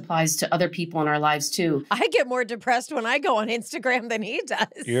honestly, this applies to other people in our lives too. I get more depressed when I go on Instagram than he does.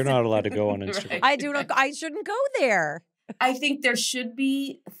 You're not allowed to go on Instagram. Right. I shouldn't go there. I think there should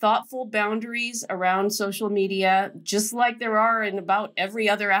be thoughtful boundaries around social media, just like there are in about every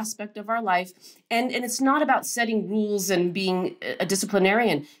other aspect of our life. And it's not about setting rules and being a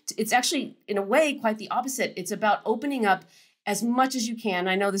disciplinarian. It's actually, in a way, quite the opposite. It's about opening up as much as you can.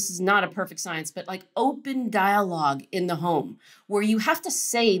 I know this is not a perfect science, but open dialogue in the home where you have to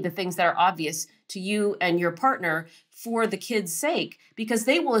say the things that are obvious to you and your partner for the kids' sake, because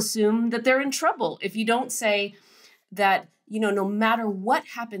they will assume that they're in trouble if you don't say that, no matter what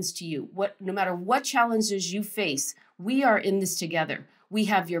happens to you, no matter what challenges you face, we are in this together. We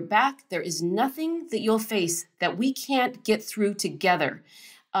have your back. There is nothing that you'll face that we can't get through together.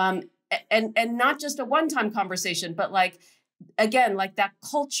 And not just a one-time conversation, but again, that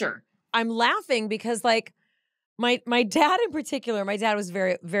culture. I'm laughing because my dad in particular, my dad was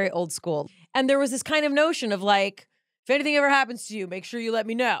very, very old school. And there was this kind of notion of if anything ever happens to you, make sure you let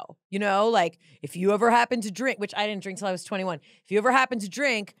me know. If you ever happen to drink, which I didn't drink till I was 21. If you ever happen to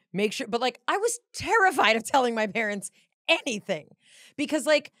drink, make sure. But I was terrified of telling my parents anything because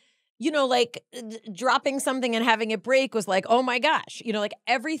dropping something and having it break was oh my gosh,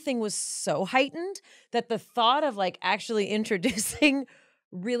 everything was so heightened that the thought of actually introducing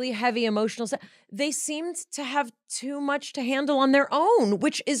really heavy emotional stuff, they seemed to have too much to handle on their own,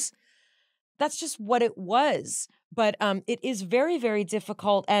 that's just what it was. But it is very, very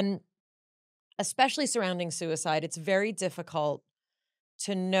difficult. And especially surrounding suicide, it's very difficult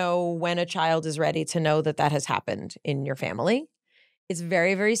to know when a child is ready to know that has happened in your family. It's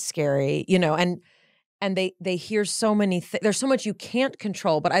very, very scary, and they hear so many there's so much you can't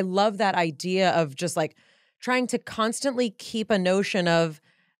control. But I love that idea of just trying to constantly keep a notion of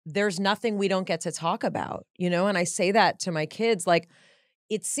there's nothing we don't get to talk about, and I say that to my kids,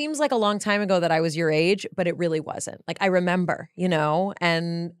 it seems like a long time ago that I was your age, but it really wasn't. I remember,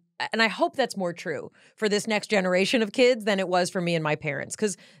 and I hope that's more true for this next generation of kids than it was for me and my parents,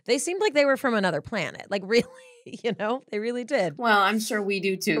 because they seemed like they were from another planet. Really, they really did. Well, I'm sure we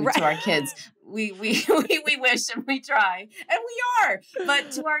do too, right? To our kids. We wish and we try, and we are,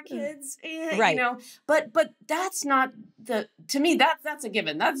 but to our kids, right. But that's not to me, that's a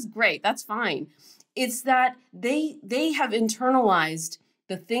given. That's great. That's fine. It's that they have internalized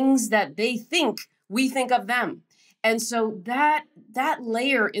the things that they think we think of them. And so that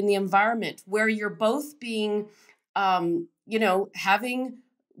layer in the environment where you're both being having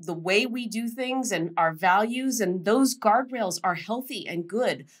the way we do things and our values and those guardrails are healthy and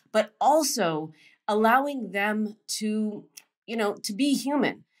good, but also allowing them to be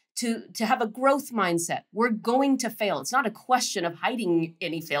human, to have a growth mindset. We're going to fail. It's not a question of hiding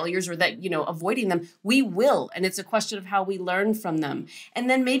any failures or that, avoiding them. We will. And it's a question of how we learn from them. And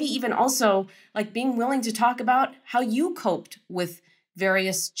then maybe even also like being willing to talk about how you coped with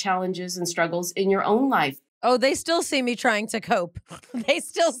various challenges and struggles in your own life. Oh, they still see me trying to cope. They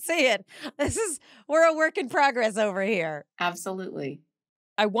still see it. We're a work in progress over here. Absolutely.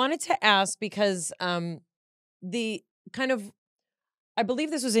 I wanted to ask because I believe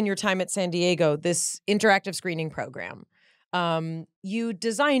this was in your time at San Diego, this interactive screening program. You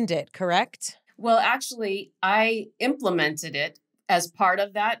designed it, correct? Well, actually, I implemented it as part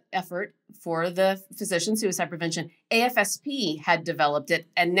of that effort for the physician suicide prevention. AFSP had developed it,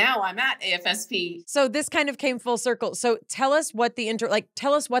 and now I'm at AFSP. So this kind of came full circle. So tell us what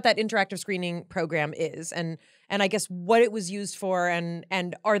tell us what that interactive screening program is, and I guess what it was used for,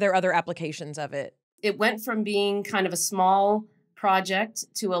 and are there other applications of it? It went from being kind of a small project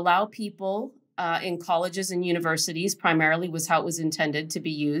to allow people in colleges and universities, primarily was how it was intended to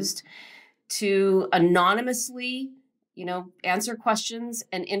be used, to anonymously answer questions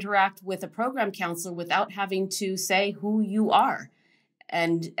and interact with a program counselor without having to say who you are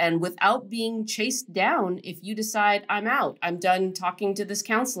and without being chased down if you decide I'm out, I'm done talking to this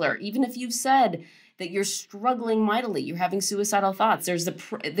counselor. Even if you've said that you're struggling mightily, you're having suicidal thoughts,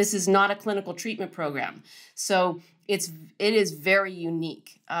 this is not a clinical treatment program. So it is very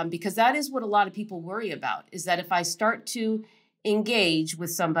unique because that is what a lot of people worry about, is that if I start to engage with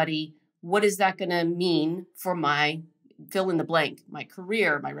somebody, what is that going to mean for my fill in the blank, my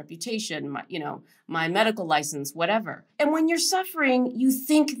career, my reputation, my medical license, whatever. And when you're suffering, you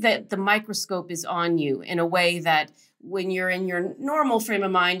think that the microscope is on you in a way that when you're in your normal frame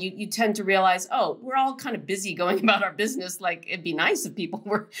of mind, you tend to realize, oh, we're all kind of busy going about our business. Like, it'd be nice if people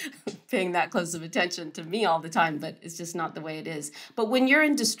were paying that close of attention to me all the time, but it's just not the way it is. But when you're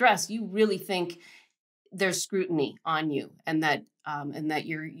in distress, you really think there's scrutiny on you, and that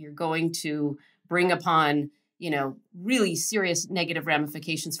you're going to bring upon really serious negative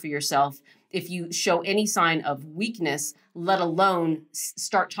ramifications for yourself if you show any sign of weakness, let alone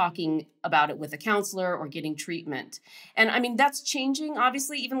start talking about it with a counselor or getting treatment. And I mean, that's changing,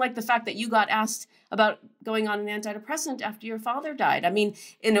 obviously, even like the fact that you got asked about going on an antidepressant after your father died. I mean,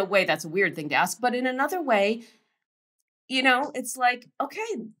 in a way, that's a weird thing to ask, but in another way, it's like, okay,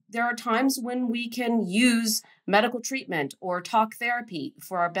 there are times when we can use medical treatment or talk therapy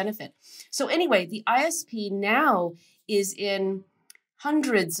for our benefit. So anyway, the ISP now is in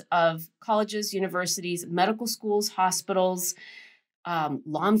hundreds of colleges, universities, medical schools, hospitals,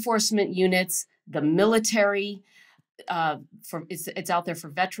 law enforcement units, the military. It's out there for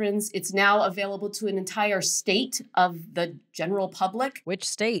veterans. It's now available to an entire state of the general public. Which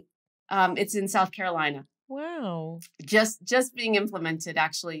state? It's in South Carolina. Wow. Just being implemented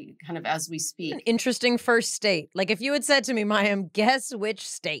actually kind of as we speak. An interesting first state. Like if you had said to me, Mayim, guess which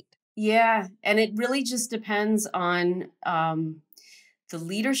state? Yeah. And it really just depends on the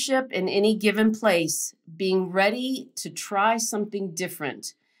leadership in any given place being ready to try something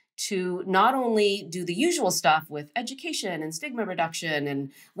different, to not only do the usual stuff with education and stigma reduction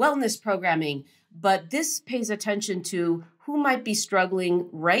and wellness programming, but this pays attention to who might be struggling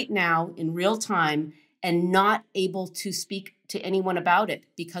right now in real time and not able to speak to anyone about it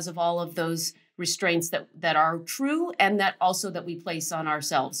because of all of those restraints that are true and that also that we place on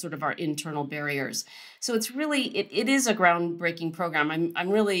ourselves, sort of our internal barriers. So it's really, it is a groundbreaking program. I'm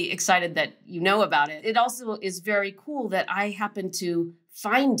really excited that you know about it. It also is very cool that I happen to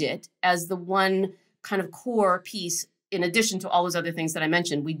find it as the one kind of core piece in addition to all those other things that I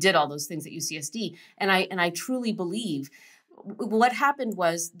mentioned. We did all those things at UCSD. And I truly believe what happened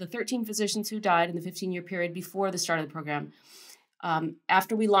was the 13 physicians who died in the 15-year period before the start of the program,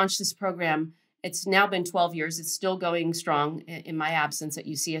 after we launched this program, it's now been 12 years. It's still going strong in my absence at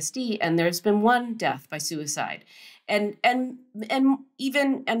UCSD. And there's been one death by suicide. And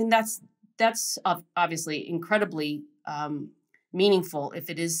even, I mean, that's obviously incredibly meaningful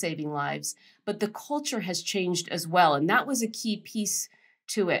if it is saving lives. But the culture has changed as well. And that was a key piece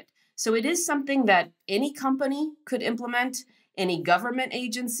to it. So it is something that any company could implement, any government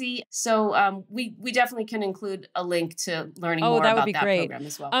agency. So we definitely can include a link to learning more about that program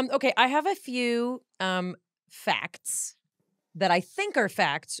as well. Okay, I have a few facts that I think are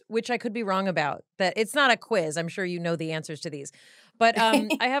facts, which I could be wrong about. That it's not a quiz. I'm sure you know the answers to these. But I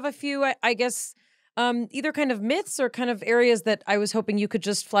have a few, I guess, either kind of myths or kind of areas that I was hoping you could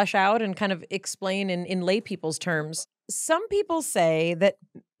just flesh out and kind of explain in lay people's terms. Some people say that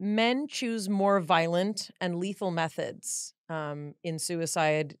men choose more violent and lethal methods in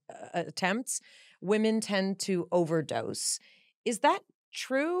suicide attempts. Women tend to overdose. Is that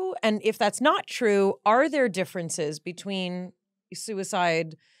true? And if that's not true, are there differences between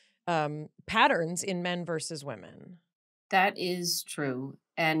suicide patterns in men versus women? That is true.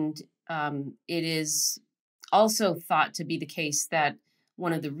 And it is also thought to be the case that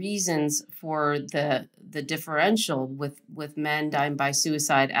one of the reasons for the differential with men dying by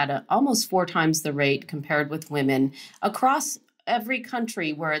suicide at almost 4 times the rate compared with women across every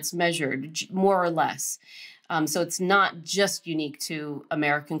country where it's measured, more or less. So it's not just unique to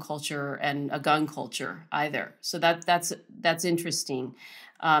American culture and a gun culture either. So that's interesting.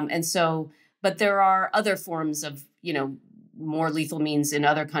 But there are other forms of, more lethal means in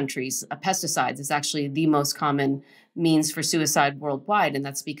other countries. Pesticides is actually the most common means for suicide worldwide, and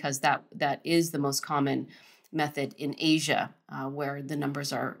that's because that is the most common method in Asia, where the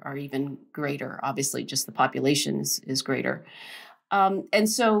numbers are even greater. Obviously, just the population is greater. And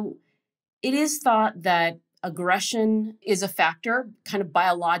so it is thought that aggression is a factor kind of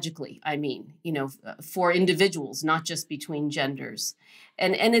biologically, for individuals, not just between genders.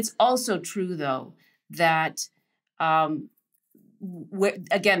 And it's also true, though, that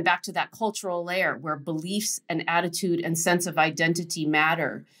again, back to that cultural layer where beliefs and attitude and sense of identity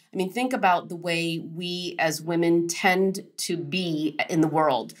matter. I mean, think about the way we as women tend to be in the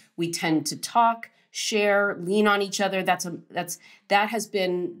world. We tend to talk, share, lean on each other. That has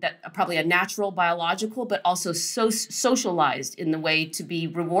been probably a natural biological, but also socialized in the way to be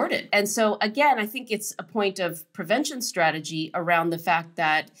rewarded. And so again, I think it's a point of prevention strategy around the fact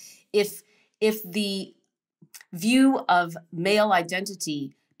that if the view of male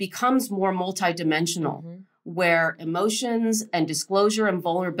identity becomes more multidimensional, where emotions and disclosure and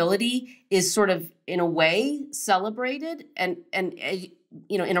vulnerability is sort of in a way celebrated, and in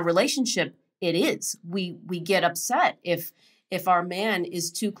a relationship it is. We get upset if our man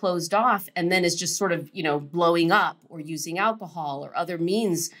is too closed off and then is just sort of blowing up or using alcohol or other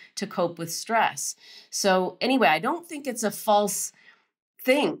means to cope with stress. So anyway, I don't think it's a false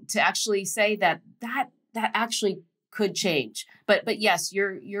thing to actually say that actually could change. But yes,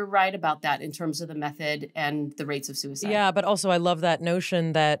 you're right about that in terms of the method and the rates of suicide. Yeah, but also I love that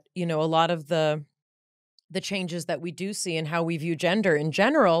notion that, a lot of the changes that we do see in how we view gender in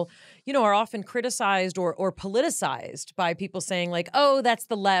general, are often criticized or politicized by people saying like, oh, that's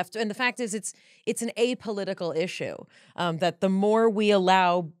the left. And the fact is it's an apolitical issue, that the more we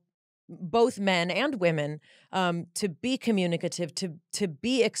allow both men and women to be communicative, to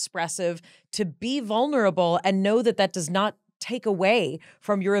be expressive, to be vulnerable, and know that does not take away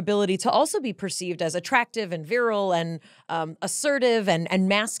from your ability to also be perceived as attractive and virile and assertive and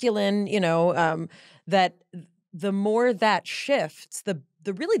masculine, that the more that shifts, the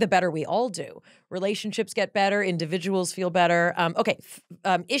better we all do. Relationships get better, individuals feel better.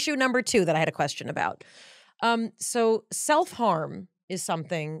 Issue number 2 that I had a question about. So self-harm is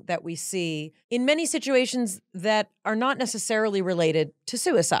something that we see in many situations that are not necessarily related to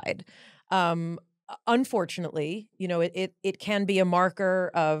suicide. Unfortunately, it can be a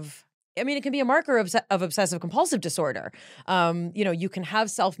marker of, it can be a marker of obsessive compulsive disorder. You can have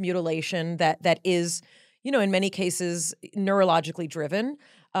self-mutilation that is, in many cases neurologically driven.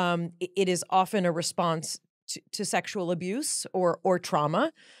 It is often a response to sexual abuse or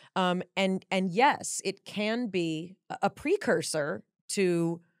trauma. And yes, it can be a precursor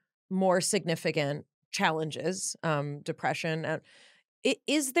to more significant challenges, depression.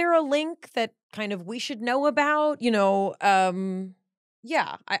 Is there a link that kind of we should know about? I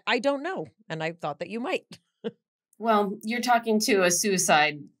don't know. And I thought that you might. Well, you're talking to a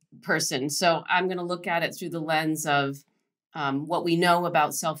suicide person. So I'm going to look at it through the lens of what we know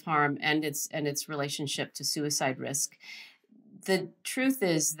about self-harm and its relationship to suicide risk. The truth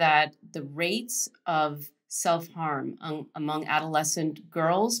is that the rates of self-harm among adolescent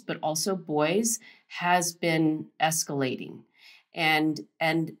girls, but also boys, has been escalating. And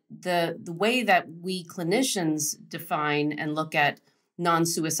the way that we clinicians define and look at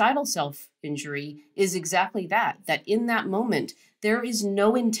non-suicidal self-injury is exactly that in that moment, there is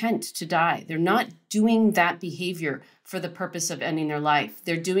no intent to die. They're not doing that behavior for the purpose of ending their life.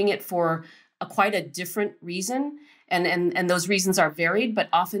 They're doing it for quite a different reason. And those reasons are varied, but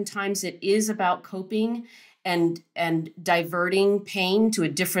oftentimes it is about coping and diverting pain to a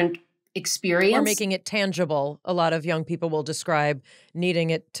different experience. Or making it tangible. A lot of young people will describe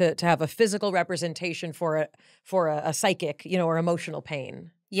needing it to have a physical representation for a psychic, or emotional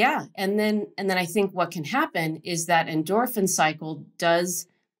pain. Yeah. And then I think what can happen is that endorphin cycle does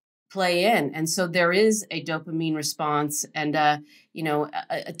play in. And so there is a dopamine response and a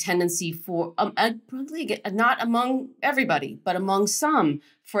tendency for probably not among everybody, but among some,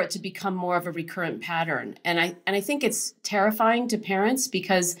 for it to become more of a recurrent pattern. And I think it's terrifying to parents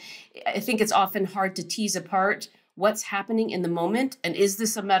because I think it's often hard to tease apart what's happening in the moment and is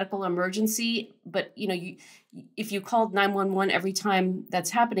this a medical emergency? But if you called 911 every time that's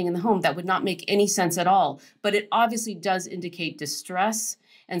happening in the home, that would not make any sense at all. But it obviously does indicate distress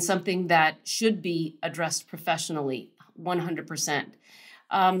and something that should be addressed professionally, 100%.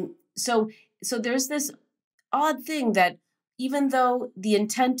 So there's this odd thing that even though the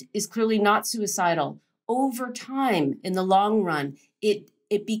intent is clearly not suicidal, over time, in the long run,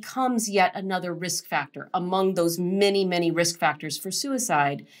 it becomes yet another risk factor among those many, many risk factors for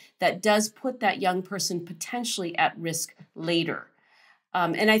suicide that does put that young person potentially at risk later.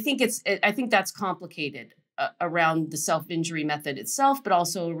 And I think that's complicated around the self-injury method itself, but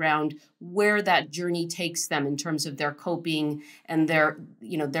also around where that journey takes them in terms of their coping and their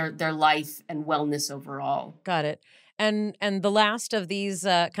life and wellness overall. Got it. And the last of these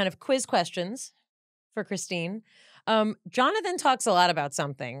kind of quiz questions for Christine. Jonathan talks a lot about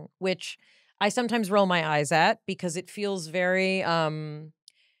something which I sometimes roll my eyes at because it feels very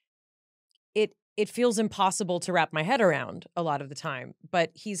it feels impossible to wrap my head around a lot of the time.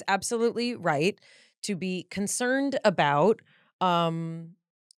 But he's absolutely right to be concerned about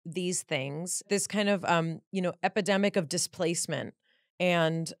these things, this kind of epidemic of displacement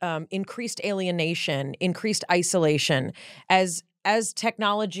and increased alienation, increased isolation as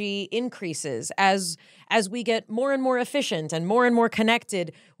technology increases, as we get more and more efficient and more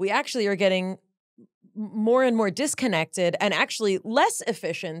connected, we actually are getting more and more disconnected and actually less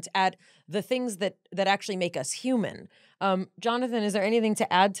efficient at the things that actually make us human. Jonathan, is there anything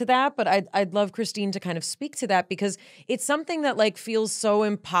to add to that? But I'd love Christine to kind of speak to that because it's something that feels so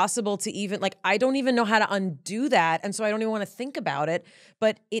impossible to even I don't even know how to undo that. And so I don't even want to think about it,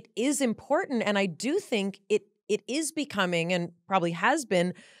 but it is important. And I do think it is becoming, and probably has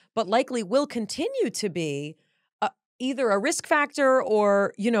been, but likely will continue to be either a risk factor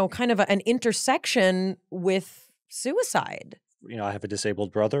or, kind of an intersection with suicide. I have a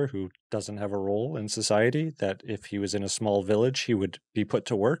disabled brother who doesn't have a role in society, that if he was in a small village, he would be put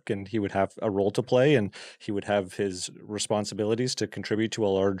to work and he would have a role to play and he would have his responsibilities to contribute to a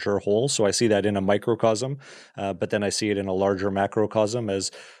larger whole. So I see that in a microcosm, but then I see it in a larger macrocosm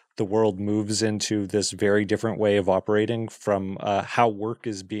as the world moves into this very different way of operating from how work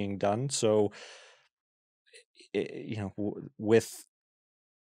is being done. So, with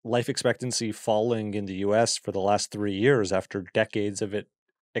life expectancy falling in the US for the last 3 years after decades of it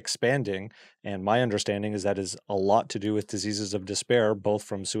expanding, and my understanding is that is a lot to do with diseases of despair, both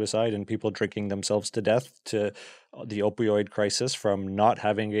from suicide and people drinking themselves to death, to the opioid crisis from not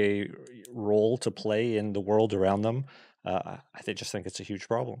having a role to play in the world around them. I just think it's a huge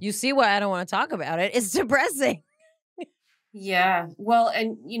problem. You see why I don't want to talk about it. It's depressing. Yeah. Well,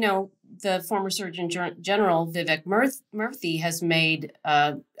 and, the former Surgeon General, Vivek Murthy, has made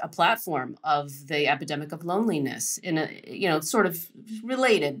a platform of the epidemic of loneliness in a, sort of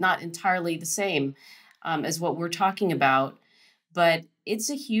related, not entirely the same as what we're talking about. But it's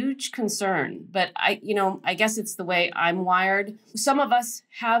a huge concern. But I guess it's the way I'm wired. Some of us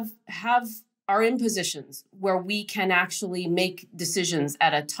are in positions where we can actually make decisions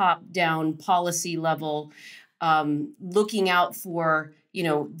at a top-down policy level, looking out for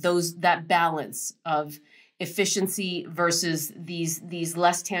that balance of efficiency versus these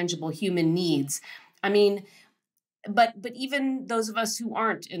less tangible human needs. I mean, but even those of us who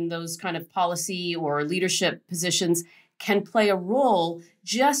aren't in those kind of policy or leadership positions can play a role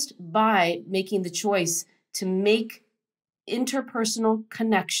just by making the choice to make interpersonal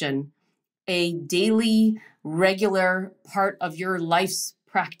connection a daily, regular part of your life's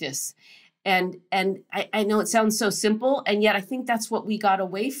practice. And I know it sounds so simple, and yet I think that's what we got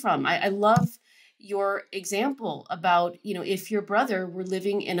away from. I love your example about, if your brother were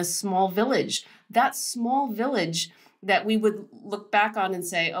living in a small village, that small village that we would look back on and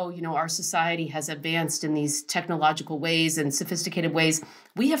say, oh, our society has advanced in these technological ways and sophisticated ways.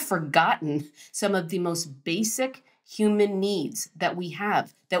 We have forgotten some of the most basic human needs that we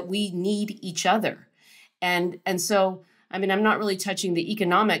have, that we need each other. And so, I'm not really touching the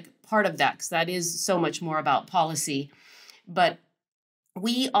economic part of that because that is so much more about policy, but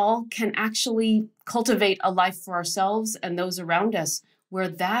we all can actually cultivate a life for ourselves and those around us where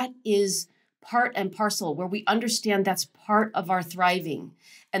that is part and parcel, where we understand that's part of our thriving,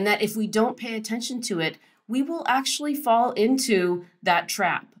 and that if we don't pay attention to it, we will actually fall into that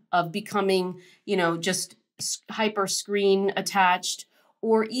trap of becoming, just hyper screen attached,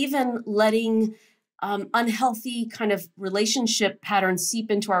 or even letting unhealthy kind of relationship patterns seep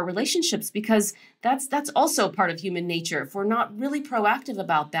into our relationships, because that's also part of human nature. If we're not really proactive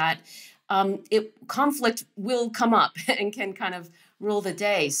about that, conflict will come up and can kind of rule the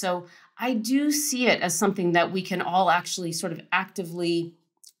day. So I do see it as something that we can all actually sort of actively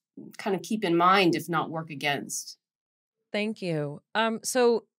kind of keep in mind, if not work against. Thank you.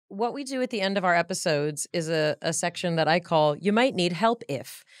 So what we do at the end of our episodes is a section that I call "You Might Need Help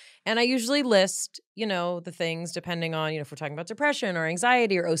If." And I usually list, the things depending on, if we're talking about depression or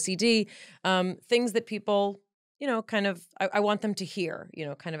anxiety or OCD, things that people, kind of, I want them to hear,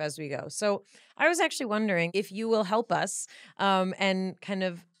 kind of as we go. So I was actually wondering if you will help us and kind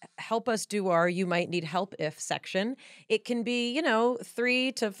of help us do our "You Might Need Help If" section. It can be,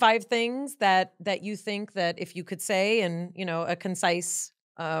 3 to 5 things that you think that if you could say in, a concise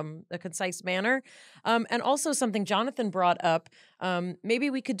manner. And also something Jonathan brought up, maybe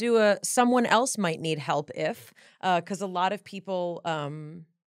we could do a "someone else might need help if," because a lot of people,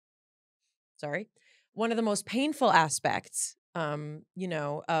 one of the most painful aspects,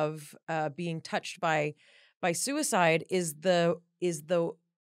 of being touched by suicide is the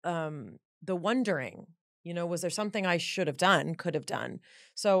wondering, was there something I should have done, could have done?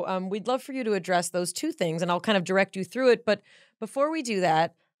 So we'd love for you to address those 2 things, and I'll kind of direct you through it. But before we do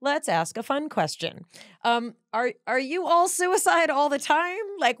that, let's ask a fun question. Are you all suicide all the time?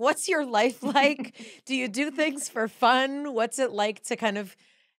 Like, what's your life like? Do you do things for fun? What's it like to kind of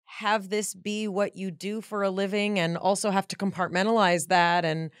have this be what you do for a living, and also have to compartmentalize that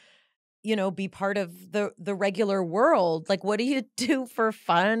and, be part of the regular world? Like, what do you do for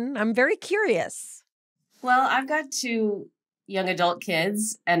fun? I'm very curious. Well, I've got 2 young adult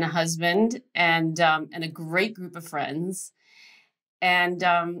kids and a husband and a great group of friends. And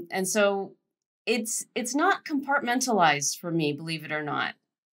so it's not compartmentalized for me, believe it or not.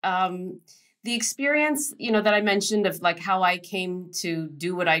 The experience, that I mentioned of like how I came to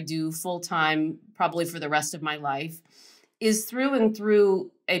do what I do full time, probably for the rest of my life, is through and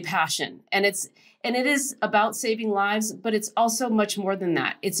through a passion. And it is about saving lives, but it's also much more than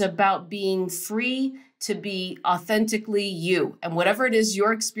that. It's about being free to be authentically you, and whatever it is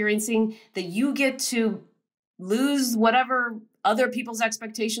you're experiencing, that you get to lose whatever other people's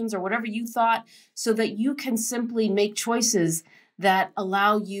expectations or whatever you thought, so that you can simply make choices that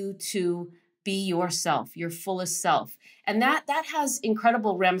allow you to be yourself, your fullest self. And that has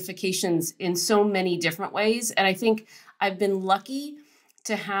incredible ramifications in so many different ways. And I think I've been lucky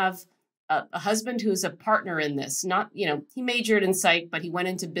to have a husband who's a partner in this. Not, he majored in psych, but he went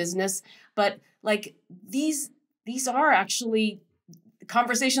into business. But like these are actually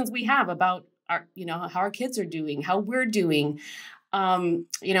conversations we have about our, how our kids are doing, how we're doing.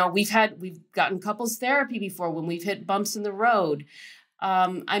 We've gotten couples therapy before when we've hit bumps in the road.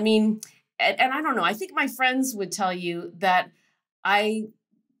 And I don't know, I think my friends would tell you that I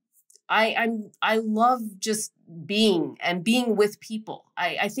love just being with people.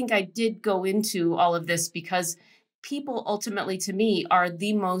 I think I did go into all of this because people ultimately to me are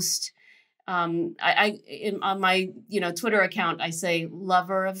the most, on my, Twitter account, I say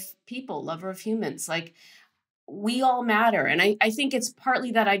lover of people, lover of humans. Like, we all matter. And I think it's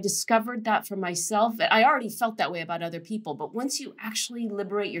partly that I discovered that for myself. I already felt that way about other people, but once you actually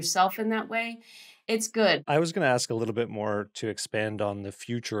liberate yourself in that way, it's good. I was going to ask a little bit more to expand on the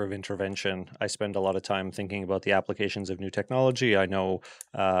future of intervention. I spend a lot of time thinking about the applications of new technology. I know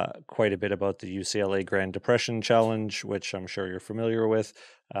quite a bit about the UCLA Grand Depression Challenge, which I'm sure you're familiar with.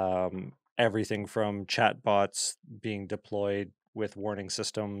 Everything from chatbots being deployed with warning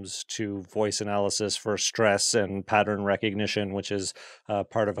systems to voice analysis for stress and pattern recognition, which is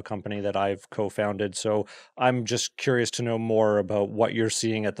part of a company that I've co-founded. So I'm just curious to know more about what you're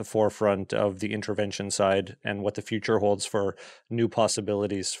seeing at the forefront of the intervention side and what the future holds for new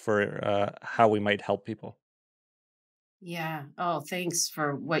possibilities for how we might help people. Yeah. Oh, thanks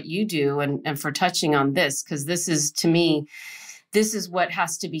for what you do and for touching on this, because this is, to me, this is what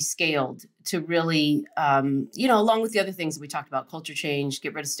has to be scaled to really, along with the other things that we talked about, culture change,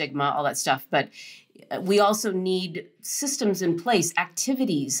 get rid of stigma, all that stuff. But we also need systems in place,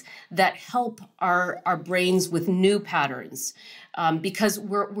 activities that help our brains with new patterns, because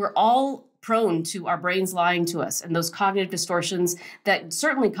we're all prone to our brains lying to us and those cognitive distortions that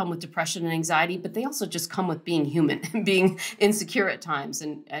certainly come with depression and anxiety, but they also just come with being human and being insecure at times.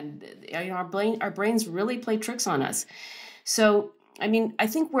 And our brains really play tricks on us. So, I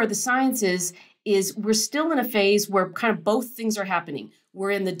think where the science is we're still in a phase where kind of both things are happening.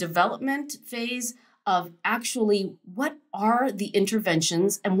 We're in the development phase of actually what are the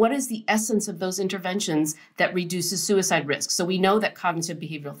interventions and what is the essence of those interventions that reduces suicide risk. So we know that cognitive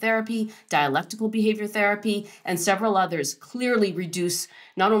behavioral therapy, dialectical behavior therapy, and several others clearly reduce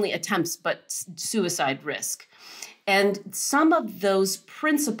not only attempts, but suicide risk. And some of those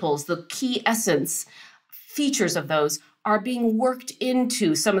principles, the key essence features of those, are being worked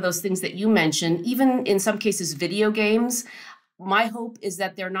into some of those things that you mentioned, even in some cases, video games. My hope is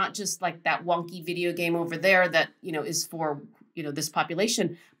that they're not just like that wonky video game over there that, is for, this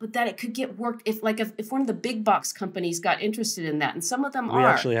population, but that it could get worked if one of the big box companies got interested in that. And some of them We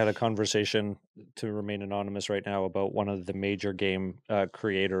actually had a conversation, to remain anonymous right now, about one of the major game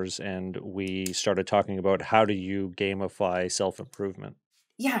creators, and we started talking about how do you gamify self-improvement.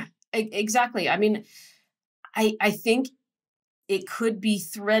 Yeah, exactly. I mean, I think it could be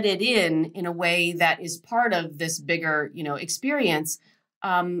threaded in a way that is part of this bigger, experience.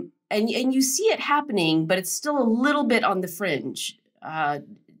 And you see it happening, but it's still a little bit on the fringe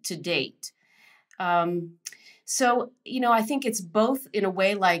to date. So, I think it's both in a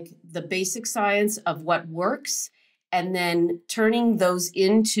way like the basic science of what works, and then turning those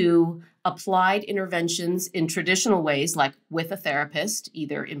into applied interventions in traditional ways, like with a therapist,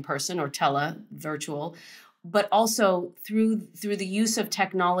 either in person or virtual, but also through the use of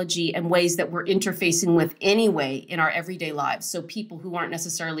technology and ways that we're interfacing with anyway in our everyday lives. So people who aren't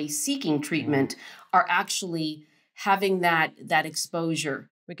necessarily seeking treatment are actually having that exposure.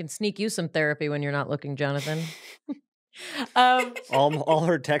 We can sneak you some therapy when you're not looking, Jonathan. All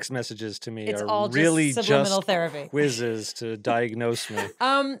her text messages to me It's are all really just subliminal just therapy. quizzes to diagnose me.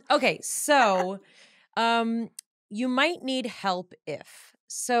 Okay, so you might need help if.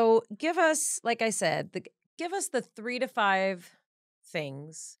 So give us, like I said, give us the 3 to 5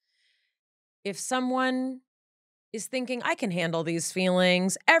 things. If someone is thinking, I can handle these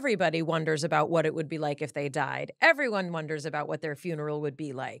feelings, everybody wonders about what it would be like if they died. Everyone wonders about what their funeral would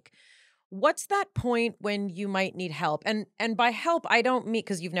be like. What's that point when you might need help? And by help, I don't mean,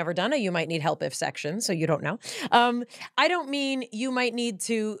 because you've never done a you might need help if section, so you don't know. I don't mean you might need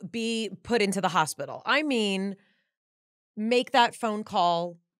to be put into the hospital. I mean, make that phone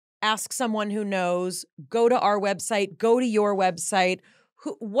call, ask someone who knows, go to our website, go to your website.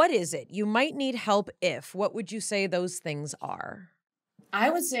 What is it? You might need help if. What would you say those things are?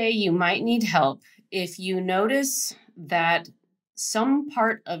 I would say you might need help if you notice that some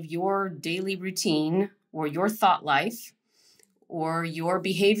part of your daily routine or your thought life or your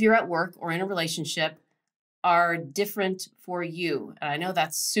behavior at work or in a relationship are different for you. And I know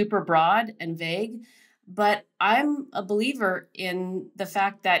that's super broad and vague, but I'm a believer in the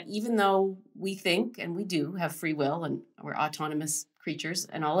fact that even though we think, and we do have free will and we're autonomous creatures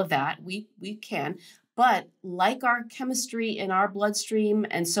and all of that, we can, but like our chemistry in our bloodstream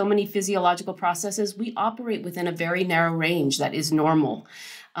and so many physiological processes, we operate within a very narrow range that is normal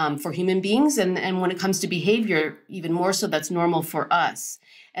for human beings. And when it comes to behavior, even more so, that's normal for us.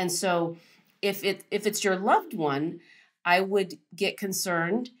 And so if it's your loved one, I would get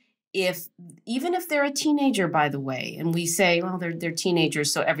concerned even if they're a teenager, by the way, and we say, well, they're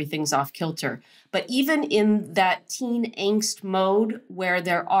teenagers, so everything's off kilter. But even in that teen angst mode where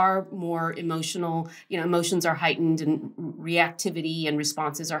there are more emotions are heightened and reactivity and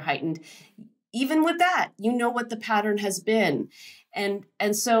responses are heightened, even with that, what the pattern has been. And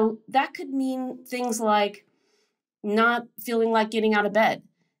so that could mean things like not feeling like getting out of bed,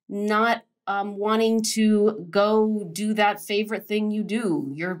 not wanting to go do that favorite thing you do,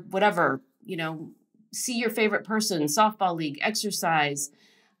 your whatever, see your favorite person, softball league, exercise,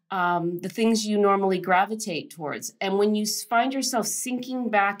 the things you normally gravitate towards. And when you find yourself sinking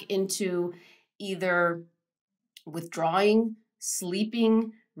back into either withdrawing,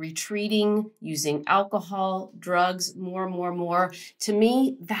 sleeping, retreating, using alcohol, drugs, more, to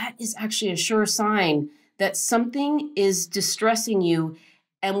me, that is actually a sure sign that something is distressing you.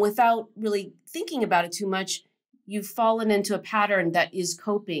 And without really thinking about it too much, you've fallen into a pattern that is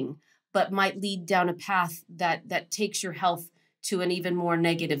coping, but might lead down a path that takes your health to an even more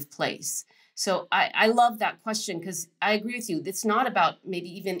negative place. So I love that question because I agree with you. It's not about maybe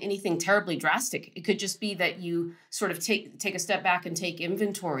even anything terribly drastic. It could just be that you sort of take a step back and take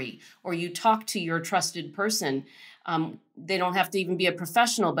inventory, or you talk to your trusted person. They don't have to even be a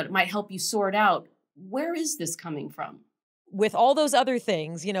professional, but it might help you sort out, where is this coming from? With all those other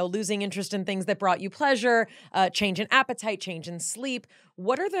things, losing interest in things that brought you pleasure, change in appetite, change in sleep,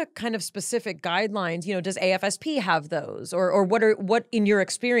 what are the kind of specific guidelines? Does AFSP have those? Or what in your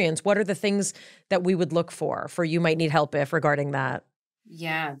experience, what are the things that we would look for you might need help if regarding that?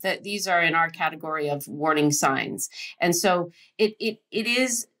 Yeah, these are in our category of warning signs. And so it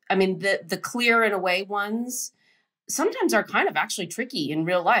is I mean, the clear and away ones sometimes are kind of actually tricky in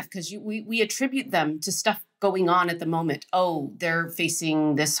real life because we attribute them to stuff going on at the moment. Oh, they're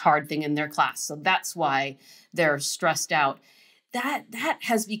facing this hard thing in their class, so that's why they're stressed out. That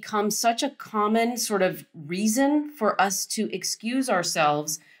has become such a common sort of reason for us to excuse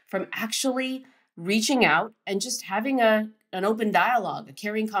ourselves from actually reaching out and just having an open dialogue, a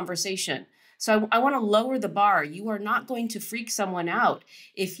caring conversation. So I want to lower the bar. You are not going to freak someone out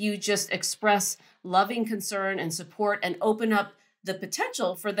if you just express loving concern and support and open up the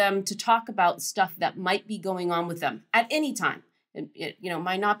potential for them to talk about stuff that might be going on with them at any time. It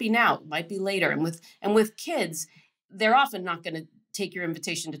might not be now, it might be later. And with kids, they're often not going to take your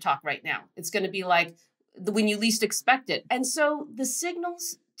invitation to talk right now. It's going to be like when you least expect it. And so the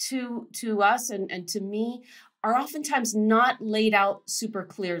signals to us and to me are oftentimes not laid out super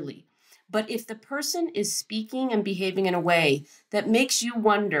clearly. But if the person is speaking and behaving in a way that makes you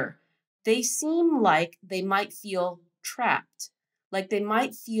wonder, they seem like they might feel trapped, like they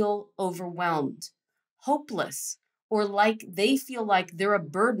might feel overwhelmed, hopeless, or like they feel like they're a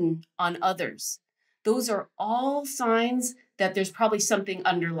burden on others. Those are all signs that there's probably something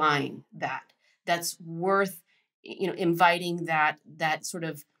underlying that's worth, inviting that sort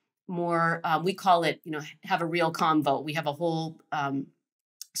of more, we call it, have a real convo. We have a whole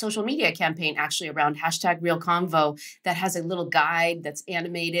social media campaign actually around #RealConvo that has a little guide that's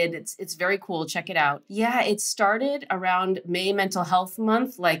animated. It's very cool. Check it out. Yeah, it started around May Mental Health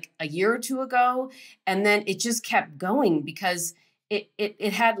Month, like a year or two ago. And then it just kept going because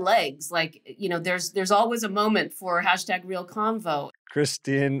it had legs. Like, there's always a moment for #RealConvo.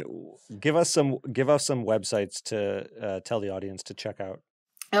 Christine, give us some websites to tell the audience to check out.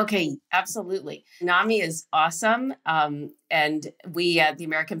 Okay, absolutely. NAMI is awesome. And we at the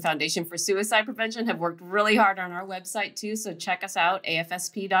American Foundation for Suicide Prevention have worked really hard on our website too. So check us out,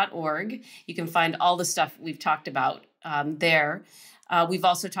 afsp.org. You can find all the stuff we've talked about there. We've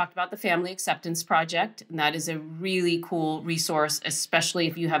also talked about the Family Acceptance Project, and that is a really cool resource, especially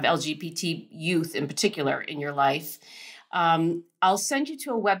if you have LGBT youth in particular in your life. I'll send you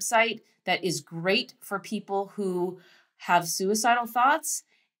to a website that is great for people who have suicidal thoughts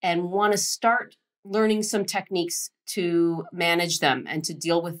and want to start learning some techniques to manage them and to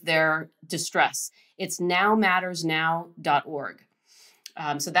deal with their distress. It's nowmattersnow.org.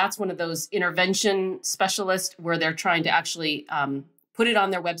 So that's one of those intervention specialists where they're trying to actually put it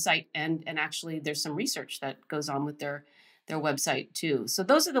on their website, and actually there's some research that goes on with their website too. So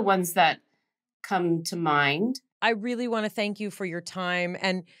those are the ones that come to mind. I really want to thank you for your time.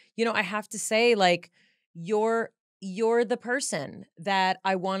 And, I have to say, like, you're the person that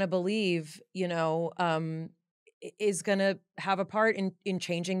I want to believe, is going to have a part in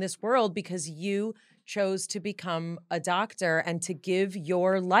changing this world because you chose to become a doctor and to give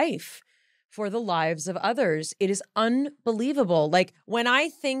your life for the lives of others. It is unbelievable. Like, when I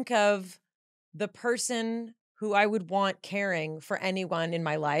think of the person who I would want caring for anyone in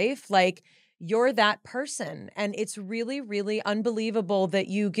my life, like, you're that person. And it's really, really unbelievable that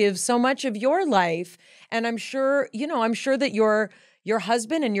you give so much of your life. And I'm sure that your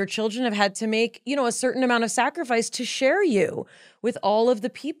husband and your children have had to make, a certain amount of sacrifice to share you with all of the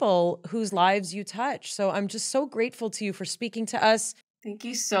people whose lives you touch. So I'm just so grateful to you for speaking to us. Thank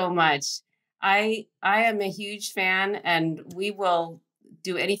you so much. I am a huge fan, and we will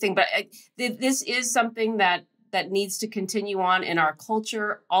do anything, but this is something that needs to continue on in our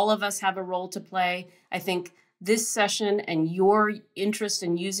culture. All of us have a role to play. I think this session and your interest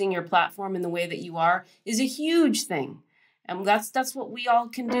in using your platform in the way that you are is a huge thing. And that's what we all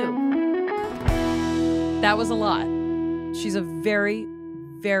can do. That was a lot. She's a very,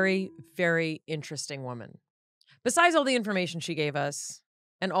 very, very interesting woman. Besides all the information she gave us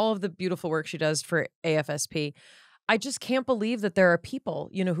and all of the beautiful work she does for AFSP, I just can't believe that there are people,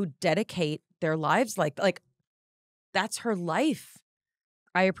 who dedicate their lives like that's her life.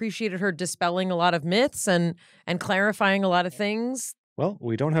 I appreciated her dispelling a lot of myths and clarifying a lot of things. Well,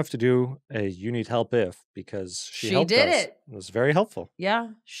 we don't have to do a "you need help if" because she helped did us. it. It was very helpful.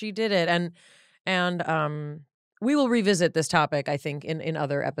 Yeah, she did it. And we will revisit this topic, I think, in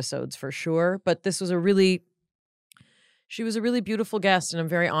other episodes for sure. But she was a really beautiful guest, and I'm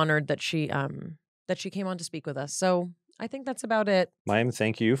very honored that she came on to speak with us. So I think that's about it. Mayim,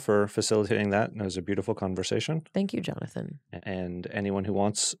 thank you for facilitating that. It was a beautiful conversation. Thank you, Jonathan. And anyone who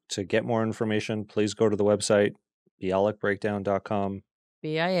wants to get more information, please go to the website, bialikbreakdown.com.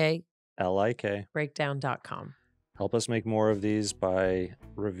 BIALIK. Breakdown.com. Help us make more of these by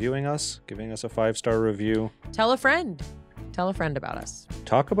reviewing us, giving us a 5-star review. Tell a friend. Tell a friend about us.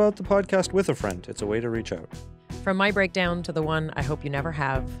 Talk about the podcast with a friend. It's a way to reach out. From my breakdown to the one I hope you never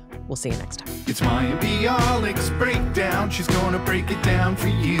have, we'll see you next time. It's Mayim Bialik's breakdown. She's gonna break it down for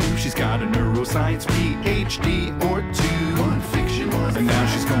you. She's got a neuroscience PhD or two. One fiction, one and now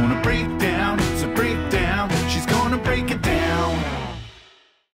she's gonna break